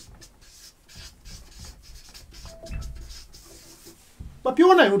မ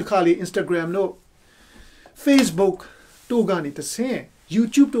ပြောနိုင်ဘူးတခါလေ Instagram တို့ Facebook တို့ကနေတဆင့်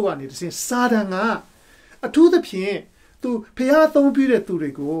YouTube တို့ကနေတဆင့်စာတန်ကအထူးသဖြင့်သူဖျားသုံးပြတဲ့သူ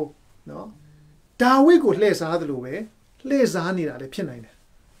တွေကိုနော်ဒါဝိဒ်ကိုလှည့်စားသလိုပဲလှည့်စားနေတာလည်းဖြစ်နိုင်တယ်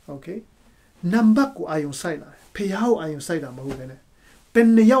โอเคနံပါတ်ကိုအာယုံစိုက်လာတယ်ဖျားကိုအာယုံစိုက်တာမဟုတ်ဘဲနဲ့ဘယ်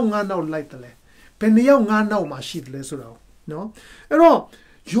နှစ်ယောက်ငါနောက်လိုက်တယ်လဲဘယ်နှစ်ယောက်ငါနောက်မှာရှိတယ်လဲဆိုတော့နော်အဲ့တော့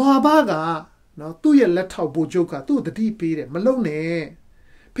ယွာဘကနော်သူ့ရဲ့လက်ထောက်ပို့ချုပ်ကသူ့တတိပေးတယ်မလုံနဲ့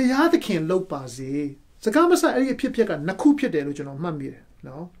ဖျားသခင်လှုပ်ပါစေစကားမဆက်အဲ့ဒီအဖြစ်ကနှစ်ခုဖြစ်တယ်လို့ကျွန်တော်မှတ်မိတယ်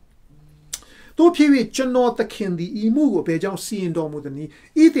နော်တို့ဖြစ်ပြီးကျွန်တော်သခင်ဒီဤမှုကိုဘယ်ကြောင့်စီရင်တော်မူသနည်း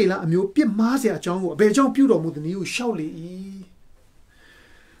ဤတေလအမျိုးပြစ်မှားစရာအကြောင်းကိုဘယ်ကြောင့်ပြုတော်မူသနည်းကိုရှောက်လေ၏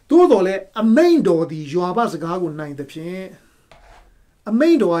သို့တော်လည်းအမိန်တော်သည်ယွာဘစကားကိုနိုင်သဖြင့်အမိ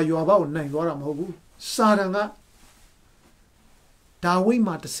န်တော်ကယွာဘကိုနိုင်သွားတာမဟုတ်ဘူးစာတန်ကဒါဝိဒ်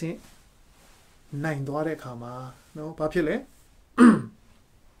မှာတဆင့်နိုင်သွားတဲ့အခါမှာနော်ဘာဖြစ်လဲ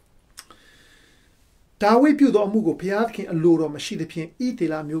ဒါဝိဒ်ပြုသောအမှုကိုဘုရားသခင်အလိုတော်မရှိသဖြင့်ဣသေ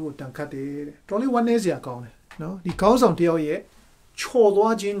လမျိုးကိုတန်ခတ်တယ်တဲ့တော်လေးဝမ်းနည်းစရာကောင်းတယ်နော်ဒီခေါင်းဆောင်တယောက်ရဲ့ချော်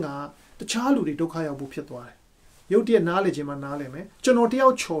သွားခြင်းကတခြားလူတွေဒုက္ခရောက်ဖို့ဖြစ်သွားတယ်ရုပ်တရက်နားလေခြင်းမှနားလေမယ်ကျွန်တော်တယော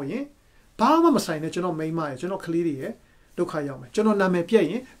က်ချော်ရင်ဘာမှမဆိုင်နဲ့ကျွန်တော်မိန်းမရဲ့ကျွန်တော်ကလေးတွေရဲ့ဒုက္ခရောက်မယ်ကျွန်တော်နာမည်ပြက်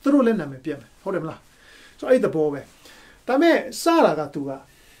ရင်သူတို့လည်းနာမည်ပြက်မယ်ဟုတ်တယ်မလားဆိုတော့အဲ့ဒီသဘောပဲဒါပေမဲ့စတာကသူက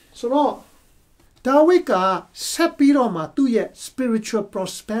ဆိုတော့ဒါဝိဒ်ကဆက်ပြီးတော့မှသူ့ရဲ့ spiritual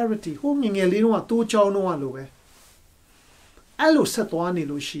prosperity ဟိုငငယ်လေးတော့တိုးချောင်းတော့လို့ပဲအဲ့လိုဆက်သွားနေ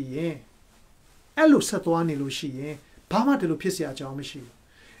လို့ရှိရင်ဘာမှတလို့ဖြစ်เสียအကြောင်းမရှိဘူး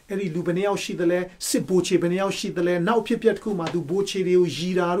အဲ့ဒီလူဘယ်နှယောက်ရှိသလဲစစ်ဘိုးချေဘယ်နှယောက်ရှိသလဲနောက်ဖြစ်ပျက်တစ်ခုမှသူဘိုးချေတွေကိုရီ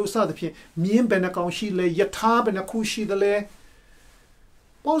တာလို့စသဖြင့်မြင်းဘယ်နှကောင်ရှိလဲယထာဘယ်နှခုရှိသလဲ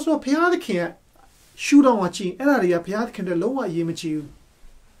ပေါ့ဆိုဘုရားသခင်ကရှုတော်မှာကြည့်အဲ့ဒါတွေကဘုရားသခင်တွေလုံးဝအရေးမကြီးဘူး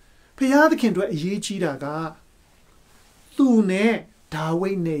ဖျားသခင်တို့အရေးကြီးတာကသူနဲ့ဒါဝိ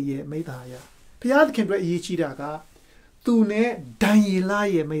ဒ်နဲ့ရဲ့မိသားရဖျားသခင်တို့အရေးကြီးတာကသူနဲ့ဒံယေလ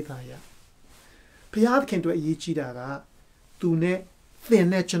ရဲ့မိသားရဖျားသခင်တို့အရေးကြီးတာကသူနဲ့သင်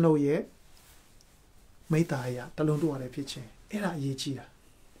နဲ့ကျွန်ုပ်ရဲ့မိသားရတလုံးတို့ရတယ်ဖြစ်ချင်းအဲ့ဒါအရေးကြီးတာ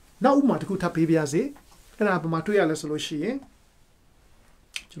နောက်ဥပမာတစ်ခုထပ်ပေးပါရစေအဲ့ဒါဘာမှတွေ့ရလဲဆိုလို့ရှိရင်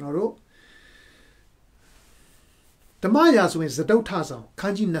ကျွန်တော်တို့ဓမ္မရာဆိုရင်ဇဒုဋ္ဌဆောင်ခ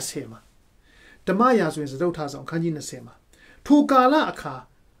န်းကြီး20မှာဓမ္မရာဆိုရင်ဇဒုဋ္ဌဆောင်ခန်းကြီး20မှာထိုကာလအခါ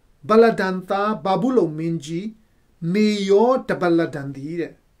ဘလဒန်သာဘာဘူးလုံမင်းကြီးမေယောတဘလဒန်ဒီ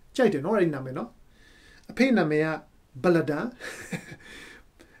တဲ့ကြိုက်တယ်နော်အဲ့ဒီနာမည်နော်အဖေနာမည်ကဘလဒန်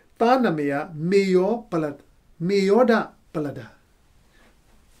သားနာမည်ကမေယောဒဘလဒန်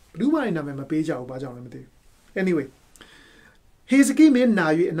ဘူးမအဲ့နာမည်မပေးကြဘူးဘာကြောင့်လဲမသိဘူး anywayဟေဇကိမင်းနာ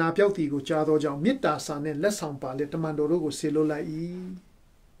၍အနာပြောက်တီကိုကြားသောကြောင့်မေတ္တာစာနှင့်လက်ဆောင်ပါလေတမန်တော်တို့ကိုဆေလွတ်လိုက်၏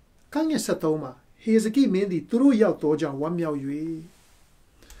ခန်းငယ်73မှာဟေဇကိမင်းသည်သူတို့ရောက်သောကြောင့်ဝမ်းမြောက်၍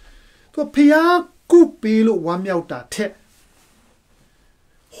သူဖျားကုပေးလို့ဝမ်းမြောက်တာထက်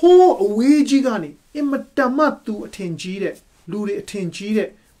ဟိုးအဝေးကြီးကနေအင်မတမသူအထင်ကြီးတဲ့လူတွေအထင်ကြီးတဲ့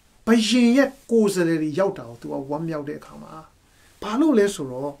ဘယင်ရဲ့ကိုယ်စရည်ရောက်တာကိုသူကဝမ်းမြောက်တဲ့အခါမှာဘာလို့လဲဆို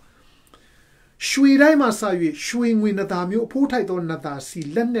တော့ရွှေတိုင်းမှာစ၍ရွှေငွေနတာမျိုးအဖိုးထိုက်သောနတာစီ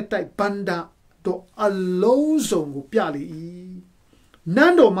လက်နဲ့တိုက်ဘန္တာတော့အလုံးစုံကိုပြလေ၏န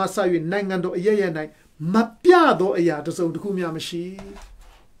န်းတော်မှာစ၍နိုင်ငံတော်အရရ၌မပြသောအရာတစ်စုံတစ်ခုမျှမရှိ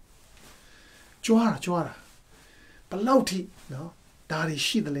ကြွားတာဘလောက်ထိနော်ဒါတွေ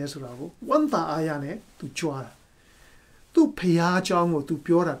ရှိတယ်လဲဆိုတာကိုဝန်တာအားရနဲ့သူကြွားတာသူ့ဖျားเจ้าကိုသူ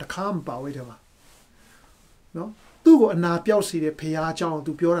ပြောတာတခါမပါဝဲတယ်မှာနော်သူ့ကိုအနာပြောက်စေတဲ့ဖျားเจ้าကို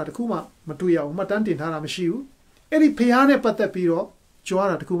သူပြောတာတခုမှမတွေ့ရဘူးမှတ်တမ်းတင်ထားတာမရှိဘူးအဲ့ဒီဖျားနဲ့ပတ်သက်ပြီးတော့ကြွား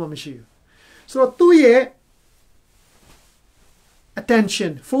တာတခုမှမရှိဘူးဆိုတော့သူ့ရဲ့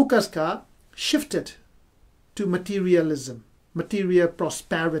attention focus က shifted to material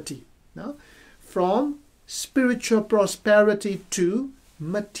prosperity now from spiritual prosperity to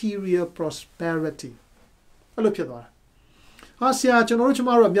material prosperity အဲ့လိုဖြစ်သွားတာဟာဆရာကျွန်တော်တို့ကျမ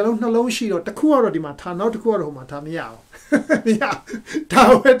တို့မျက်လုံးနှလုံးရှိတော့တစ်ခုကတော့ဒီမှာထားနောက်တစ်ခုကတော့ဟိုမှာထားမရအောင်မရဒါ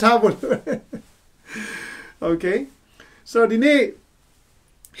ဝဲထားဖို့ okay so ဒီနေ့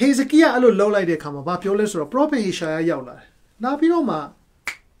ဟေဇကိယအဲ့လိုလှုပ်လိုက်တဲ့အခါမှာဘာပြောလဲဆိုတော့ prophet ဟေရှာယရောက်လာတယ်လာပြီးတော့မှ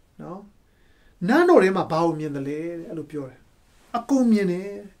နော်နန်းတော်ထဲမှာဘာကိုမြင်တယ်လဲအဲ့လိုပြောတယ် အကုန်မြင်တယ်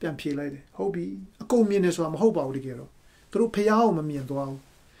ပြန်ဖြေလိုက်တယ်ဟုတ်ပြီအကုန်မြင်တယ်ဆိုတာမဟုတ်ပါဘူးတကယ်တော့သူတို့ဖျားကိုမမြင်သွားဘူး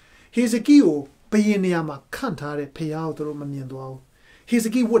ဟေဇကိကိုဘယင်နေရာမှာခန့်ထားတဲ့ဖျားကိုသူတို့မမြင်သွားဘူးဟေဇ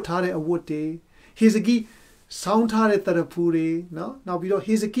ကိဝတ်ထားတဲ့အဝတ်တွေဟေဇကိဆောင်းထားတဲ့တရဖူတွေနော်နောက်ပြီးတော့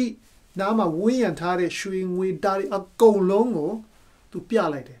ဟေဇကိနားမှာဝင်းရံထားတဲ့ရွှေငွေဓာတ်တွေအကုန်လုံးကိုသူပြ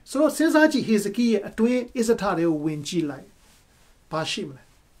လိုက်တယ်ဆိုတော့စဉ်းစားကြည့်ဟေဇကိရဲ့အတွင်းအစ္စထတွေကိုဝင်ကြည့်လိုက်ဘာရှိမလဲ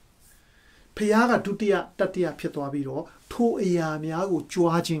ဖျားကဒုတိယတတိယဖြစ်သွားပြီးတော့ထိုအရာများကို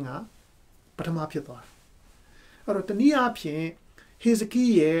ကြွားခြင်းကပထမဖြစ်သွားတယ်အဲ့တော့တနည်းအားဖြင့်ဟေဇကိ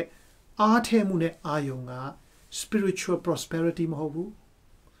ရဲ့အားထဲမှုနဲ့အာယုံက spiritual prosperity မဟုတ်ဘူး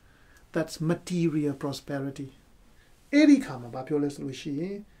that's material prosperity အဲ့ဒီခါမှာဘာပြောလဲဆိုလို့ရှိရ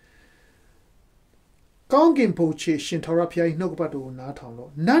င်ကောင်းကင်ဘုံချေရှင်ထာဝရဘုရား၏နှုတ်ကပတ်တော်ကိုနားထောင်လို့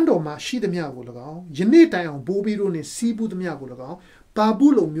နန်းတော်မှာရှိသမျှကို၎င်းယနေ့တိုင်အောင်ဘိုးဘီတို့နှင့်စီးပူးသမျှကို၎င်းဘာ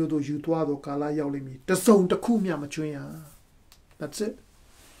ဘူးလုံမျိုးတို့ယူသွားသောကာလရောက်လိမ့်မည်တစုံတစ်ခုမျှမကျွင်းရ that's it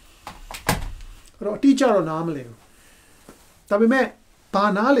အဲ့တော့အတိအကျတော့နားမလဲဘူးဒါပေမဲ့ဘာ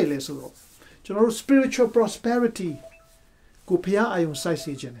နားလေလဲဆိုတော့ကျွန်တော်တို့ spiritual prosperity ကိုဘုရားအာယုံစိုက်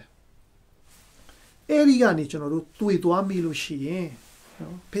စေခြင်းတယ်အဲ့ဒီကနေကျွန်တော်တို့တွေ့သွားမိလို့ရှိရင်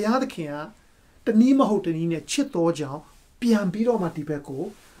နော်ဘုရားသခင်ကတနည်းမဟုတ်တနည်းနဲ့ချစ်တော်ကြောင့်ပြန်ပြီးတော့မှဒီဘက်ကို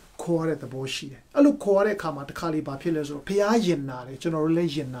ခေါ်ရတဲ့သဘောရှိတယ်အဲ့လိုခေါ်ရတဲ့အခါမှာတစ်ခါလေးဘာဖြစ်လဲဆိုတော့ဘုရားယင်နာတယ်ကျွန်တော်တို့လ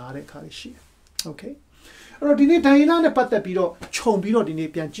ည်းယင်နာတဲ့အခါလေးရှိတယ်โอเคအဲ့တော့ဒီနေ့ဒိုင်လာနဲ့ပတ်သက်ပြီးတော့ခြုံပြီးတော့ဒီနေ့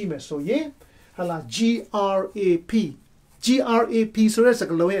ပြန်ကြည့်မယ်ဆိုရင်ဟာလာ GRAP ဆိုတဲ့စ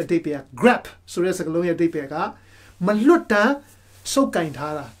ကားလုံးရဲ့အဓိပ္ပာယ် grab ဆိုတဲ့စကားလုံးရဲ့အဓိပ္ပာယ်ကမလွတ်တမ်းစုပ်ကင်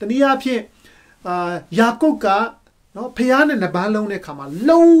ထားတာတနည်းအားဖြင့်ယာကုပ်ကနော်ဖျားနဲ့နှပန်းလုံးတဲ့ခါမှာ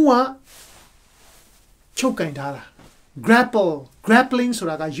လုံးဝချုပ်ကင်ထားတာ grappling ဆို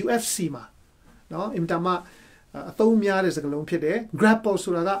တာက UFC မှာနော်အင်တာမအသုံးများတဲ့စကားလုံးဖြစ်တယ် grapple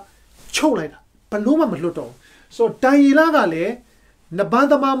ဆိုတာကချုပ်လိုက်တာဘလို့မှမလွတ်တော့ဆိုတော့တိုင်ရီလာကလည်းနှပန်း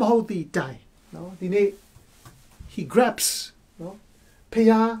သမားမဟုတ်သည့်တိုင်နော်ဒီနေ့ he grabs နော်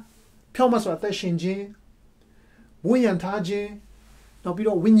ဖျားဖြောင်းမဆိုတာသက်ရှင်ခြင်းဝိညာဉ်ထားခြင်းနောက်ပြီး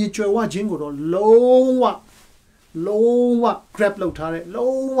တော့ဝိညာဉ်ကြွယ်ဝခြင်းကိုတော့လုံးဝ grab လုပ်ထားတဲ့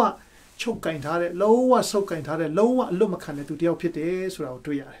လုံးဝချုပ်ကင်ထားတဲ့လုံးဝဆုပ်ကင်ထားတဲ့လုံးဝအလွတ်မခံတဲ့သူတယောက်ဖြစ်တယ်ဆိုတာကို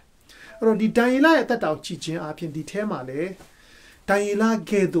တွေ့ရတယ်အဲ့တော့ဒီဒိုင်လာရဲ့အသက်တာကိုကြည့်ခြင်းအပြင်ဒီထဲမှာလေဒိုင်လာ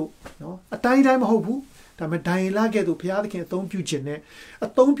ကဲ့သို့နော်အတိုင်းမဟုတ်ဘူးဒါပေမဲ့ဒိုင်လာကဲ့သို့ဘုရားသခင်အသုံးပြုခြင်းနဲ့အ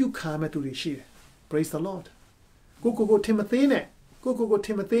သုံးပြုခံမဲ့သူတွေရှိတယ် praise the lord ကိုတင်မသေးနဲ့ကိုတ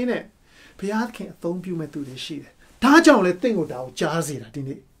င်မသေးနဲ့ဘုရားသခင်အသုံးပြုမဲ့သူတွေရှိတယ်ဒါကြောင့်လေတင့်ကိုဒါကိုကြားစေတာဒီ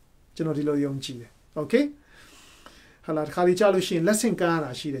နေ့ကျွန်တော်ဒီလိုယုံကြည်တယ် okay ဟာလာတခါလေးကြားလို့ရှိရင်လက်ဆင့်ကမ်းရ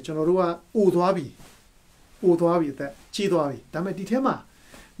တာရှိတယ်ကျွန်တော်တို့ကအိုသွားပြီအသက်ကြီးသွားပြီဒါပေမဲ့ဒီထဲမှာ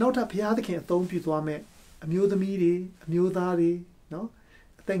နောက်ထပ်ဘုရားသခင်အသုံးပြုသွားမဲ့အမျိုးသမီးတွေအမျိုးသားတွေနော်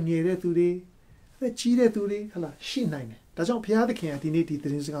အသက်ငယ်တဲ့သူတွေအသက်ကြီးတဲ့သူတွေဟာလာရှိနိုင်တယ်ဒါကြောင့်ဘုရားသခင်ကဒီနေ့ဒီသ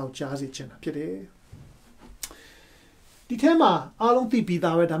တင်းစကားကိုကြားစေချင်တာဖြစ်တယ်ဒီထဲမှာအားလုံးသိပြီး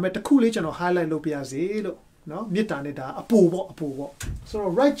သားပဲဒါပေမဲ့တစ်ခုလေးကျွန်တော် highlight လုပ်ပြရစီလို့နော်မေတ္တာနဲ့ဒါအပူပေါ့ဆို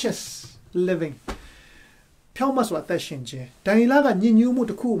တော့ righteous living ဖြောင်းမဆိုတာသက်ရှင်ခြင်းဒိုင်လာကညဉ့်ညူးမှု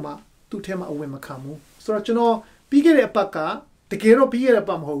တစ်ခုမှသူ့ထဲမှာအဝင်မခံဘူးဆိုတော့ကျွန်တော်ပြီးခဲ့တဲ့အပတ်ကတကယ်တော့ပြီးခဲ့တဲ့အ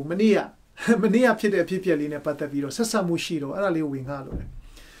ပတ်မဟုတ်ဘူးမနေ့ကဖြစ်တဲ့အဖြစ်လေးနဲ့ပတ်သက်ပြီးတော့ဆက်ဆက်မှုရှိတော့အဲ့ဒါလေးဝင်ငှလို့တယ်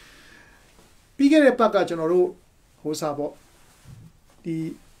ပြီးခဲ့တဲ့ပတ်ကကျွန်တော်တို့ဟိုစားပေါ့ဒီ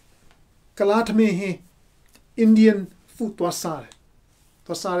ကလာထမင်းဟင်း Indian food သွားစား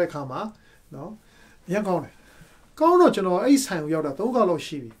တဲ့ခါမှာနော်ရန်ကောင်းတယ်ကောင်းတော့ကျွန်တော်အဲ့ဆိုင်ကိုရောက်တာ3ခါလောက်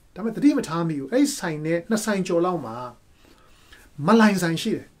ရှိပြီဒါပေမဲ့တတိမထားမိဘူးအဲ့ဆိုင်နဲ့2ဆိုင်ကျော်လောက်မှာမလိုင်းဆိုင်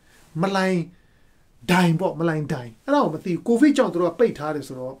ရှိတယ်မလိုင်းဒိုင်ပေါ့မလိုင်းဒိုင်အဲ့ဒါကိုမသိကိုဗစ်ကြောင့်တို့ကပိတ်ထားတယ်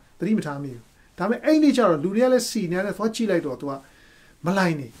ဆိုတော့တတိမထားမိဘူးဒါပေမဲ့အဲ့နေ့ကျတော့လူတွေကလည်းစီနေတယ်သွားကြည့်လိုက်တော့သူကမလို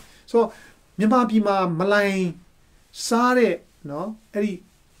င်းနေဆိုတော့မြန်မာပြည်မှာမလိုင်းစားတဲ့နော်အဲ့ဒီ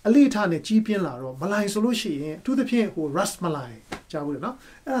အလေးထားနဲ့ကြီးပြင်းလာတော့မလိုင်းဆိုလို့ရှိရင်အထူးသဖြင့်ဟို rust မလိုင်းကြားဘူးလေနော်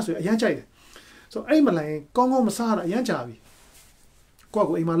အဲ့ဒါဆိုအရန်ကြိုက်တယ်ဆိုအဲ့မလိုင်းကောင်းမစားတာအရန်ကြာပြီကို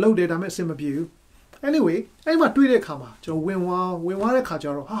အိမ်မှာလှုပ်တယ်ဒါပေမဲ့အဆင်မပြေဘူး anyway အဲ့မှာတွေးတဲ့ခါမှာကျွန်တော်ဝင်သွားတဲ့ခါကျ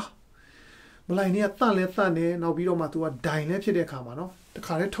တော့ဟာမလိုင်းနေကတန့်နေနောက်ပြီးတော့မှ तू ကဒိုင်လဲဖြစ်တဲ့ခါမှာနော်တ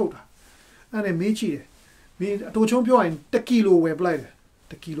ခါလဲထုတ်တာအဲ့နဲ့မေးကြည့်တယ်မင်းအတူချုံပြောရင်1ကီလိုဝယ်ပလိုက်တယ်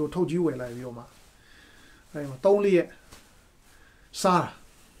1ကီလိုထုတ်ကြီးဝယ်လိုက်ပြီးတော့မှအဲ့မှာ3ရက်စား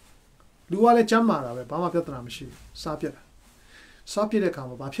လူကလည်းကျမ်းမာတာပဲဘာမှပြဿနာမရှိဘူးစားပြက်တဲ့ခါ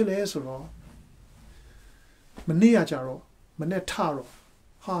မှာဘာဖြစ်လဲဆိုတော့မနေ့ကကြတော့မနေ့ထတော့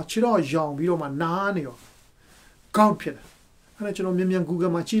ဟာခြေတော့ရောင်ပြီးတော့မှနားနေရောကောက်ဖြစ်တယ်အဲ့ဒါကျွန်တော်မြန်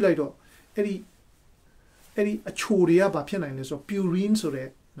Google မှာကြည့်လိုက်တော့အဲ့ဒီအချိုတွေကဘာဖြစ်နိုင်လဲဆိုတော့ purine ဆိုတဲ့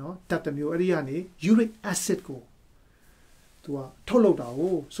နော်ဓာတ်တစ်မျိုးအဲ့ဒီကနေ uric acid ကိုသူကထုတ်လုပ်တာ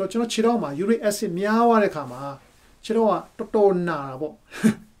ကိုဆိုတော့ကျွန်တော်ခြေတော့မှာ uric acid များသွားတဲ့ခါမှာ ခြေတော့ကတော်တော်နာတာပေါ့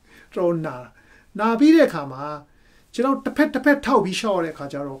တော်နာပြီးတဲ့အခါမှာခြေတော့တစ်ဖက်ထောက်ပြီးရှော့ရတဲ့အခါ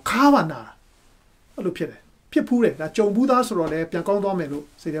ကျတော့ခါပါနာအဲ့လိုဖြစ်တယ်ဖြစ်ဖူးတယ်ဒါကြုံဘူးသားဆိုတော့လည်းပြန်ကောင်းသွားမယ်လို့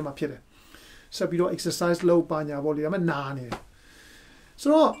စိတ်ထဲမှာဖြစ်တယ်ဆက်ပြီးတော့ exercise လုပ်ပါညာပေါ့လေဒါပေမဲ့နာနေတယ်ဆို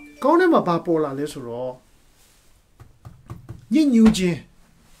တော့ကောင်းတဲ့မှာဘာပေါ်လာလဲဆိုတော့ညဉ့်ညူးခြင်း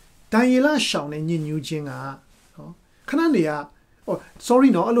ဒိုင်ရလာရှောင်းတဲ့ညဉ့်ညူးခြင်းကနော်ခဏနေက sorry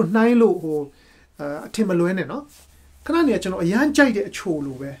နော်အဲ့လိုနှိုင်းလို့ဟိုအထင်မလွဲနဲ့နော်ခဏနေကကျွန်တော်အရန်ကြိုက်တဲ့အချို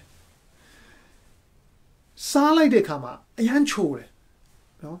လိုပဲစားလိုက်တဲ့အခါမှာအရန်ချိုတယ်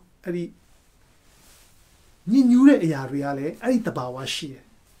နော်အဲ့ဒီညဉ့်ညူးတဲ့အရာတွေကလည်းအဲ့ဒီတဘာဝရှိတယ်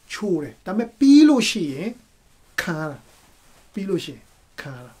ချိုတယ်ဒါပေမဲ့ပြီးလို့ရှိရင်ခံရတာပြီးလို့ရှိရင်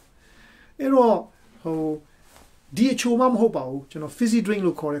ခံရတာအဲ့တော့ဟိုဒီအချိုမှမဟုတ်ပါဘူးကျွန်တော် fizzy drink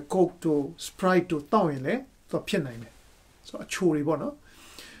လို့ခေါ်တဲ့ Coke တို့ Sprite တို့တောက်ရင်လည်းသူဖြစ်နိုင်တယ်ဆိုတော့အချိုတွေပေါ့နော်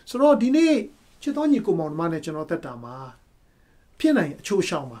ဆိုတော့ဒီနေ့ချစ်တော်ညီကိုမောင်နှမနဲ့ကျွန်တော်တက်တာမှာဖြစ်နိုင်အချို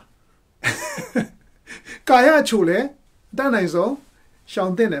ရှောင်းပါကာယအချိုလည်းတန်းနိုင်ဆုံးရှော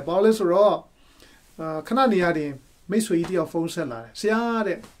င်းတဲ့တယ်ဘာလို့လဲဆိုတော့ခဏနေရတယ်မိတ်ဆွေကြီးတယောက်ဖုန်းဆက်လာတယ်ဆရာ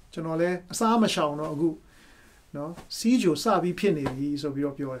တဲ့ကျွန်တော်လည်းအစားမရှောင်တော့အခုနော်စီးဂျိုစပြီးဖြစ်နေပြီဆိုပြီး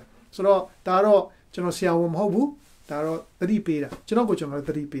တော့ပြောတယ်ဆိုတော့ဒါတော့ကျွန်တော်ဆရာဝန်မဟုတ်ဘူးဒါတော့သတိပေးတာကျွန်တော်လည်း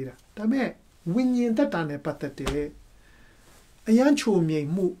သတိပေးတာဒါပေမဲ့ဝိညာဉ်သက်တာနဲ့ပတ်သက်တဲ့အရန်ချိုမြိန်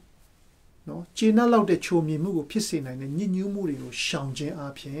မှုနော်ခြေနှက်လောက်တဲ့ချိုမြိန်မှုကိုဖြစ်စေနိုင်တဲ့ညဉ့်ညူးမှုတွေကိုရှောင်ခြင်းအ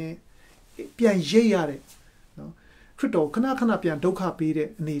ပြင်ပြန်ရိပ်ရတဲ့နော်ခရစ်တော်ခဏပြန်ဒုက္ခပေးတဲ့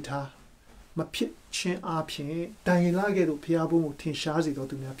အနေထားမဖြစ်ခြင်းအပြင်ဒိုင်လာခဲ့တို့ဖျားဖို့ကိုထင်ရှားစေတော်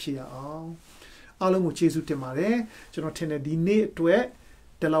သူများဖြစ်ရအောင်အားလုံးကိုကျေးဇူးတင်ပါတယ်ကျွန်တော်ထင်တယ်ဒီနေ့အတွက်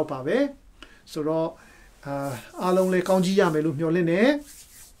တလောက်ပါပဲဆိုတော့အားလုံးလည်းကောင်းကြီးရမယ်လို့မျှော်လင့်နေ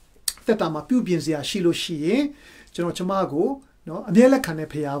တက်တာမှာပြုပြင်စရာရှိလို့ရှိရင်ကျွန်တော်ကျမကိုနော်အမြဲလက်ခံတဲ့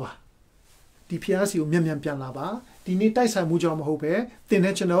ဖျားပါဒီဖျားစီကိုမြန်ပြန်လာပါဒီနေ့တိုက်ဆိုင်မှုကြောင့်မဟုတ်ပဲတင်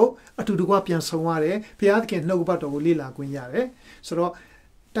တဲ့ကျွန်တော်အတူတကွပြန်ဆုံရတယ်ဖျားသခင်နှုတ်ဘတ်တော်ကိုလေ့လာခွင့်ရတယ်ဆိုတော့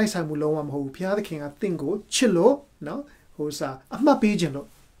တိုက်ဆိုင်မှုလုံးဝမဟုတ်ဘူးဖျားသခင်ကတင့်ကိုချစ်လို့နော်ဟိုစားအမှတ်ပေးခြင်းလို့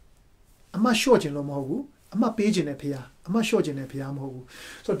အမှတ်လျှော့ခြင်းလို့မဟုတ်ဘူးအမှတ်ပေးခြင်းနဲ့ဖျားအမှတ်လျှော့ခြင်းနဲ့ဖျားမဟုတ်ဘူး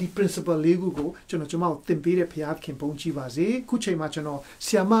ဆိုတော့ဒီ principle လေးခုကိုကျွန်တော်သင်ပေးတဲ့ဖျားသခင်ပုံကြည့်ပါစေခုချိန်မှာကျွန်တော်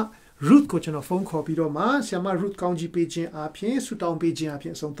ဆီယာမRuth ကိုကျွန်တော်ဖုန်းခေါ်ပြီးတော့မှဆီယာမ Ruth ကောင်းကြီးပေးခြင်းအပြင်ဆူတောင်းပေးခြင်းအပြ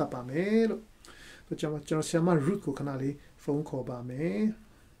င်အဆုံးသတ်ပါမယ်လို့ကျွန်တော်ဆီယာမ Ruth ကိုခဏလေးဖုန်းခေါ်ပါမယ်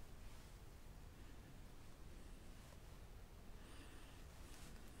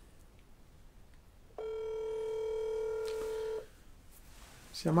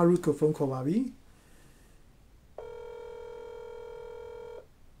ဆီယာမ Ruth ကိုဖုန်းခေါ်ပါပြီ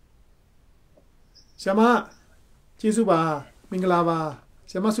ဆီယာမကျေးဇူးပါမင်္ဂလာပါ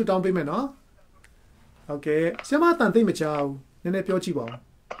ဆီယာမဆူတောင်းပေးမယ်နော်โอเคဆီယာမတန်သိမ့်မချဘူးနည်းနည်းပြောကြည့်ပါဦး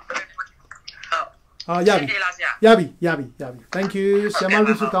ဟုတ်ရပြီ thank you ဆီယာမ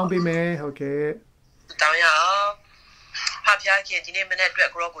ဆူတောင်းပေးမယ်โอเคတောင်းရအောင်ဖဖျားခင်ဒီနေ့မနေ့အတွက်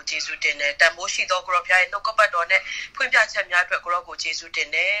ကိုရောကိုကျေးဇူးတင်တယ်တန်ဖိုးရှိသောကိုရောဖျားရဲ့နှုတ်ကပတ်တော်နဲ့ဖွင့်ပြချက်များအတွက်ကိုရောကိုကျေးဇူးတင်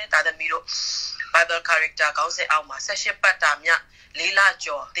တယ်ဒါသမီးတို့ Bible character ခေါင်းစဉ်အောက်မှာ18ပတ်တာမြလေးလ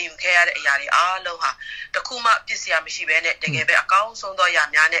ကျော်သင်ယူခဲ့ရတဲ့အရာတွေအားလုံးဟာတခုမှပြစ်စရာမရှိဘဲနဲ့တကယ်ပဲအကောင်းဆုံးသောအရာ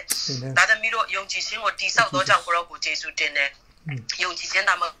များနဲ့ဒါသမီးတို့ယုံကြည်ခြင်းကိုတည်ဆောက်သောကြောင့်ကိုရောကိုကျေးဇူးတင်တယ်ယုံကြည်ခြင်း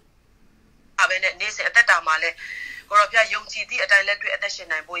တာမှာအဘယ်နဲ့နေ့စဉ်အသက်တာမှာလဲကိုရောဖျားယုံကြည်သည့်အတိုင်းလက်တွေ့အသက်ရှင်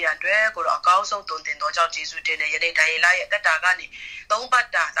နိုင်ဖို့ရအတွက်ကိုရောအကောင်းဆုံးတုံတင်သောကြောင့်ယေရှုတင်တဲ့ယနေ့ဒိုင်လာရဲ့အသက်တာကနေ3ပတ်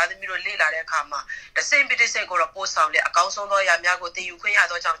တာသာသမီတို့လေ့လာတဲ့အခါမှာတစိမ့်ပိတစိမ့်ကိုရောပို့ဆောင်တဲ့အကောင်းဆုံးသောအရာများကိုသင်ယူခွင့်ရ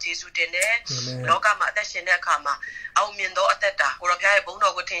သောကြောင့်ယေရှုတင်တဲ့လောကမှာအသက်ရှင်တဲ့အခါမှာအောင်မြင်သောအသက်တာကိုရောဖျားရဲ့ဘုန်း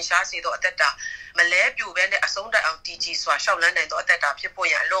တော်ကိုထင်ရှားစေသောအသက်တာမလဲပြိုပဲနဲ့အဆုံးတိုင်အောင်တည်ကြည်စွာရှောက်လန်းနိုင်သောအသက်တာဖြစ်ဖို့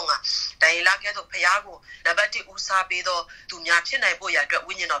ရအလုံးကဒိုင်လာကဲ့သို့ဖျားကိုနံပါတ်1ဦးစားပေးသောသူများဖြစ်နိုင်ဖို့ရအတွက်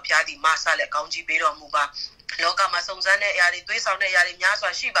ဝိညာဉ်တော်ဖျားသည်မဆလက်ကောင်းကြီးပေးတော်မူပါလောကမှာစုံစမ်းတဲ့အရာတွေသွေးဆောင်တဲ့အရာတွေများစွာ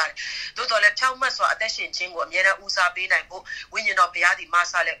ရှိပါတယ်။သို့တော်လည်းဖြောင့်မတ်စွာအသက်ရှင်ခြင်းကိုအမြဲတမ်းဦးစားပေးနိုင်ဖို့ဝိညာဉ်တော်ဘုရားသည်မ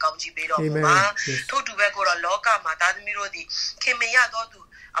ဆလည်းကောင်းချီးပေးတော်မူပါ။ထို့တူပဲကိုတော့လောကမှာသားသမီးတို့သည်ခင်မင်ရသောသူ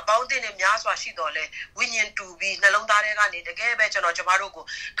အပေါင်းအသင်းနဲ့များစွာရှိတော်လဲဝိညာဉ်တူပြီးနှလုံးသားထဲကနေတကယ်ပဲကျွန်တော်တို့ကို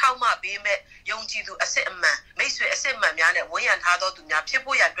ထောက်မှပေးမဲ့ယုံကြည်သူအစစ်အမှန်မိတ်ဆွေအစစ်အမှန်များနဲ့ဝန်းရံထားသောသူများဖြစ်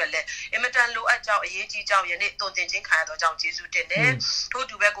ဖို့ရအတွက်လဲအင်မတန်လိုအပ်ကြောင်းအရေးကြီးကြောင်းယနေ့တုံတင်ခြင်းခံရသောကြောင့်ယေရှုတင်တယ်။ထို့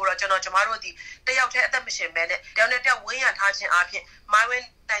တူပဲကိုတော့ကျွန်တော်တို့ဒီတယောက်တည်းအသက်မရှင်ဘဲနဲ့တယောက်နဲ့တယောက်ဝန်းရံထားခြင်းအပြင်မိုင်းဝင်း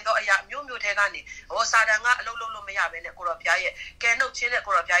နိုင်သောအရာမျိုးထဲကနေစာတန်ကအလုံးလုံးလို့မရဘဲနဲ့ကိုရောဘုရားရဲ့ကဲနှုတ်ခြင်းနဲ့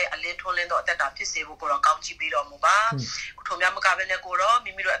ကိုရောဘုရားရဲ့အလင်းထွန်းလင်းသောအသက်တာဖြစ်စေဖို့ကိုရောကောင်းချီးပေးတော်မူပါ။ထို့များမကဘဲနဲ့ကိုရော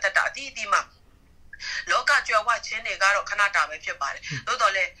မိမိတို့အသက်တာအသီးသီးမှာ လောကကြွယ်ဝခြင်းတွေကတော့ခဏတာပဲဖြစ်ပါတယ်သို့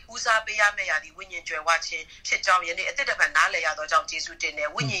တော်လည်းဦးစားပေးရမယ့်ရာဒီဝိညာဉ်ကြွယ်ဝခြင်းဖြစ်ကြောင်းယနေ့အသက်တပံနားလည်ရသောကြောင့်ယေရှုတင်တယ်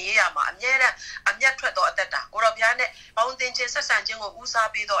ဝိညာဉ်ရေးရမှာအမြဲတမ်းအမျက်ထွက်သောအသက်တာကိုရောဘုရားနဲ့ပေါင်းသင်ခြင်းဆက်ဆံခြင်းကိုဦးစား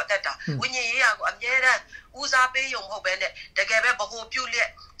ပေးသောအသက်တာဝိညာဉ်ရေးရကိုအမြဲတမ်းဦးစားပေးရုံမဟုတ်ဘဲနဲ့တကယ်ပဲဗဟိုပြုလျက်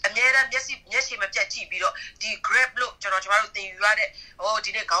အမြဲတမ်းမျက်စိမပြတ်ကြည့်ပြီးတော့ဒီ grab လို့ကျွန်တော်တို့သင်ယူရတဲ့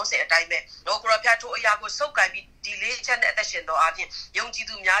ဒီနေ့ခေါင်းစဉ်အတိုင်းပဲကိုရောဘုရားထိုအရာကိုစုပ်ကိုင်ပြီးဒီလေးချက်နဲ့အသက်ရှင်တော်အပြင်ယုံကြည်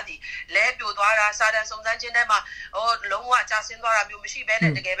သူများသည်လဲပြိုသွားတာစာတန်စုံစမ်းခြင်းထဲမှာလုံးဝကြာဆင်းသွားတာမျိုးမရှိဘဲ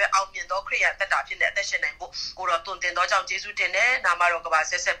နဲ့တကယ်ပဲအောင်မြင်သောခရိယာတက်တာဖြစ်တဲ့အသက်ရှင်နိုင်ဖို့ကိုတော်တွင်တင်သောကြောင့်ယေရှုတင်တယ်နာမတော်ကပါ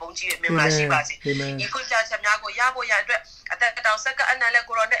ဆက်ဘုန်းကြီးရဲ့မင်္ဂလာရှိပါစေဒီခွင့်ပြချက်များကိုရဖို့ရအတွက်အသက်တောင်ဆက်ကအနံလဲ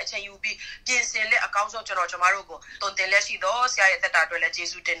ကိုတော်နဲ့အချိန်ယူပြီးပြင်ဆင်လက်အကောင်းဆုံးကျွန်တော်တို့ကိုတွင်တင်လက်ရှိသောဆရာရဲ့တက်တာအတွက်လည်းယေ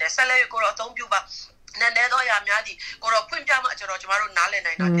ရှုတင်တယ်ဆက်လက်ကိုတော်အသုံးပြုပါနန္ဒဲတော်ရာများသည်ကိုတော်ဖွင့်ပြမှကျွန်တော်တို့နားလည်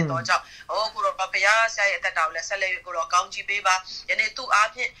နိုင်တာဖြစ်သောကြောင့်ကိုတော်ဘုရားဆရာရဲ့အသက်တာကိုလည်းဆက်လက်ကိုတော်ကောင်းချီးပေးပါယနေ့သူ့အား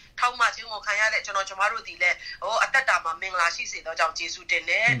ဖြင့်ထောက်မှခြင်းကိုခံရတဲ့ကျွန်တော်တို့ဒီလည်းအသက်တာမှာမင်္ဂလာရှိစေသောကြောင့်ယေရှုတင်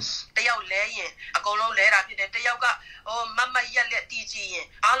တယ်တယောက်လဲရင်အကုန်လုံးလဲတာဖြစ်တယ်တယောက်ကမမရက်လက်တီးကြည့်ရင်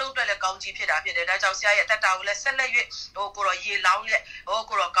အားလုံးအတွက်လည်းကောင်းချီးဖြစ်တာဖြစ်တယ်ဒါကြောင့်ဆရာရဲ့အသက်တာကိုလည်းဆက်လက်၍ကိုတော်ရေလောင်းလက်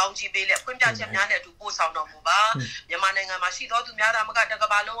ကိုတော်ကောင်းချီးပေးလက်ဖွင့်ပြချက်များနဲ့အတူပို့ဆောင်တော်မူပါမြန်မာနိုင်ငံမှာရှိသောသူများသာမကတက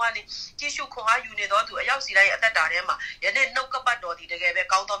ဘာလုံးကနေကြည့်ရှုခွန်အားယူနေသောသူအရောက်စီတိုင်းအသက်တာထဲမှာယနေ့နှုတ်ကပတ်တော်ဒီတကယ်ပဲ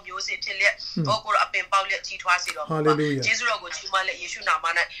ကောင်းသောမျိုးစေ့ဖြစ်လျက်ကိုတော်အပင်ပေါက်လျက်ကြီးထွားစေတော်မူပါယေရှုတော်ကိုချီးမွမ်းလက်ယေရှုနာမ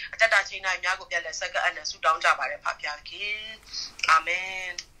၌အသက်တာချိန်တိုင်းများကိုပြန်လက်ဆက်ကအနံဆုတောင်းကြပါတယ်ဖခင်အာမင်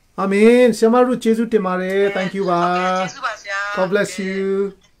အာမင်ဆရာမတို့ယေရှုတင်ပါတယ် thank you ပါ God bless you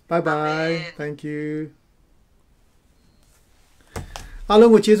bye bye thank you အား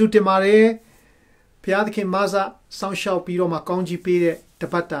လုံးကိုယေရှုတင်ပါတယ်ဘုရားသခင်မဆစောင့်ရှောက်ပြီးတော့မှကောင်းချီးပေးတဲ့တ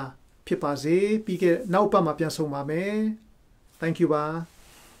ပတ်တာဖြစ်ပါစေပြီးခဲ့နောက်ပတ်မှာပြန်ဆုံပါမယ် thank you ပါ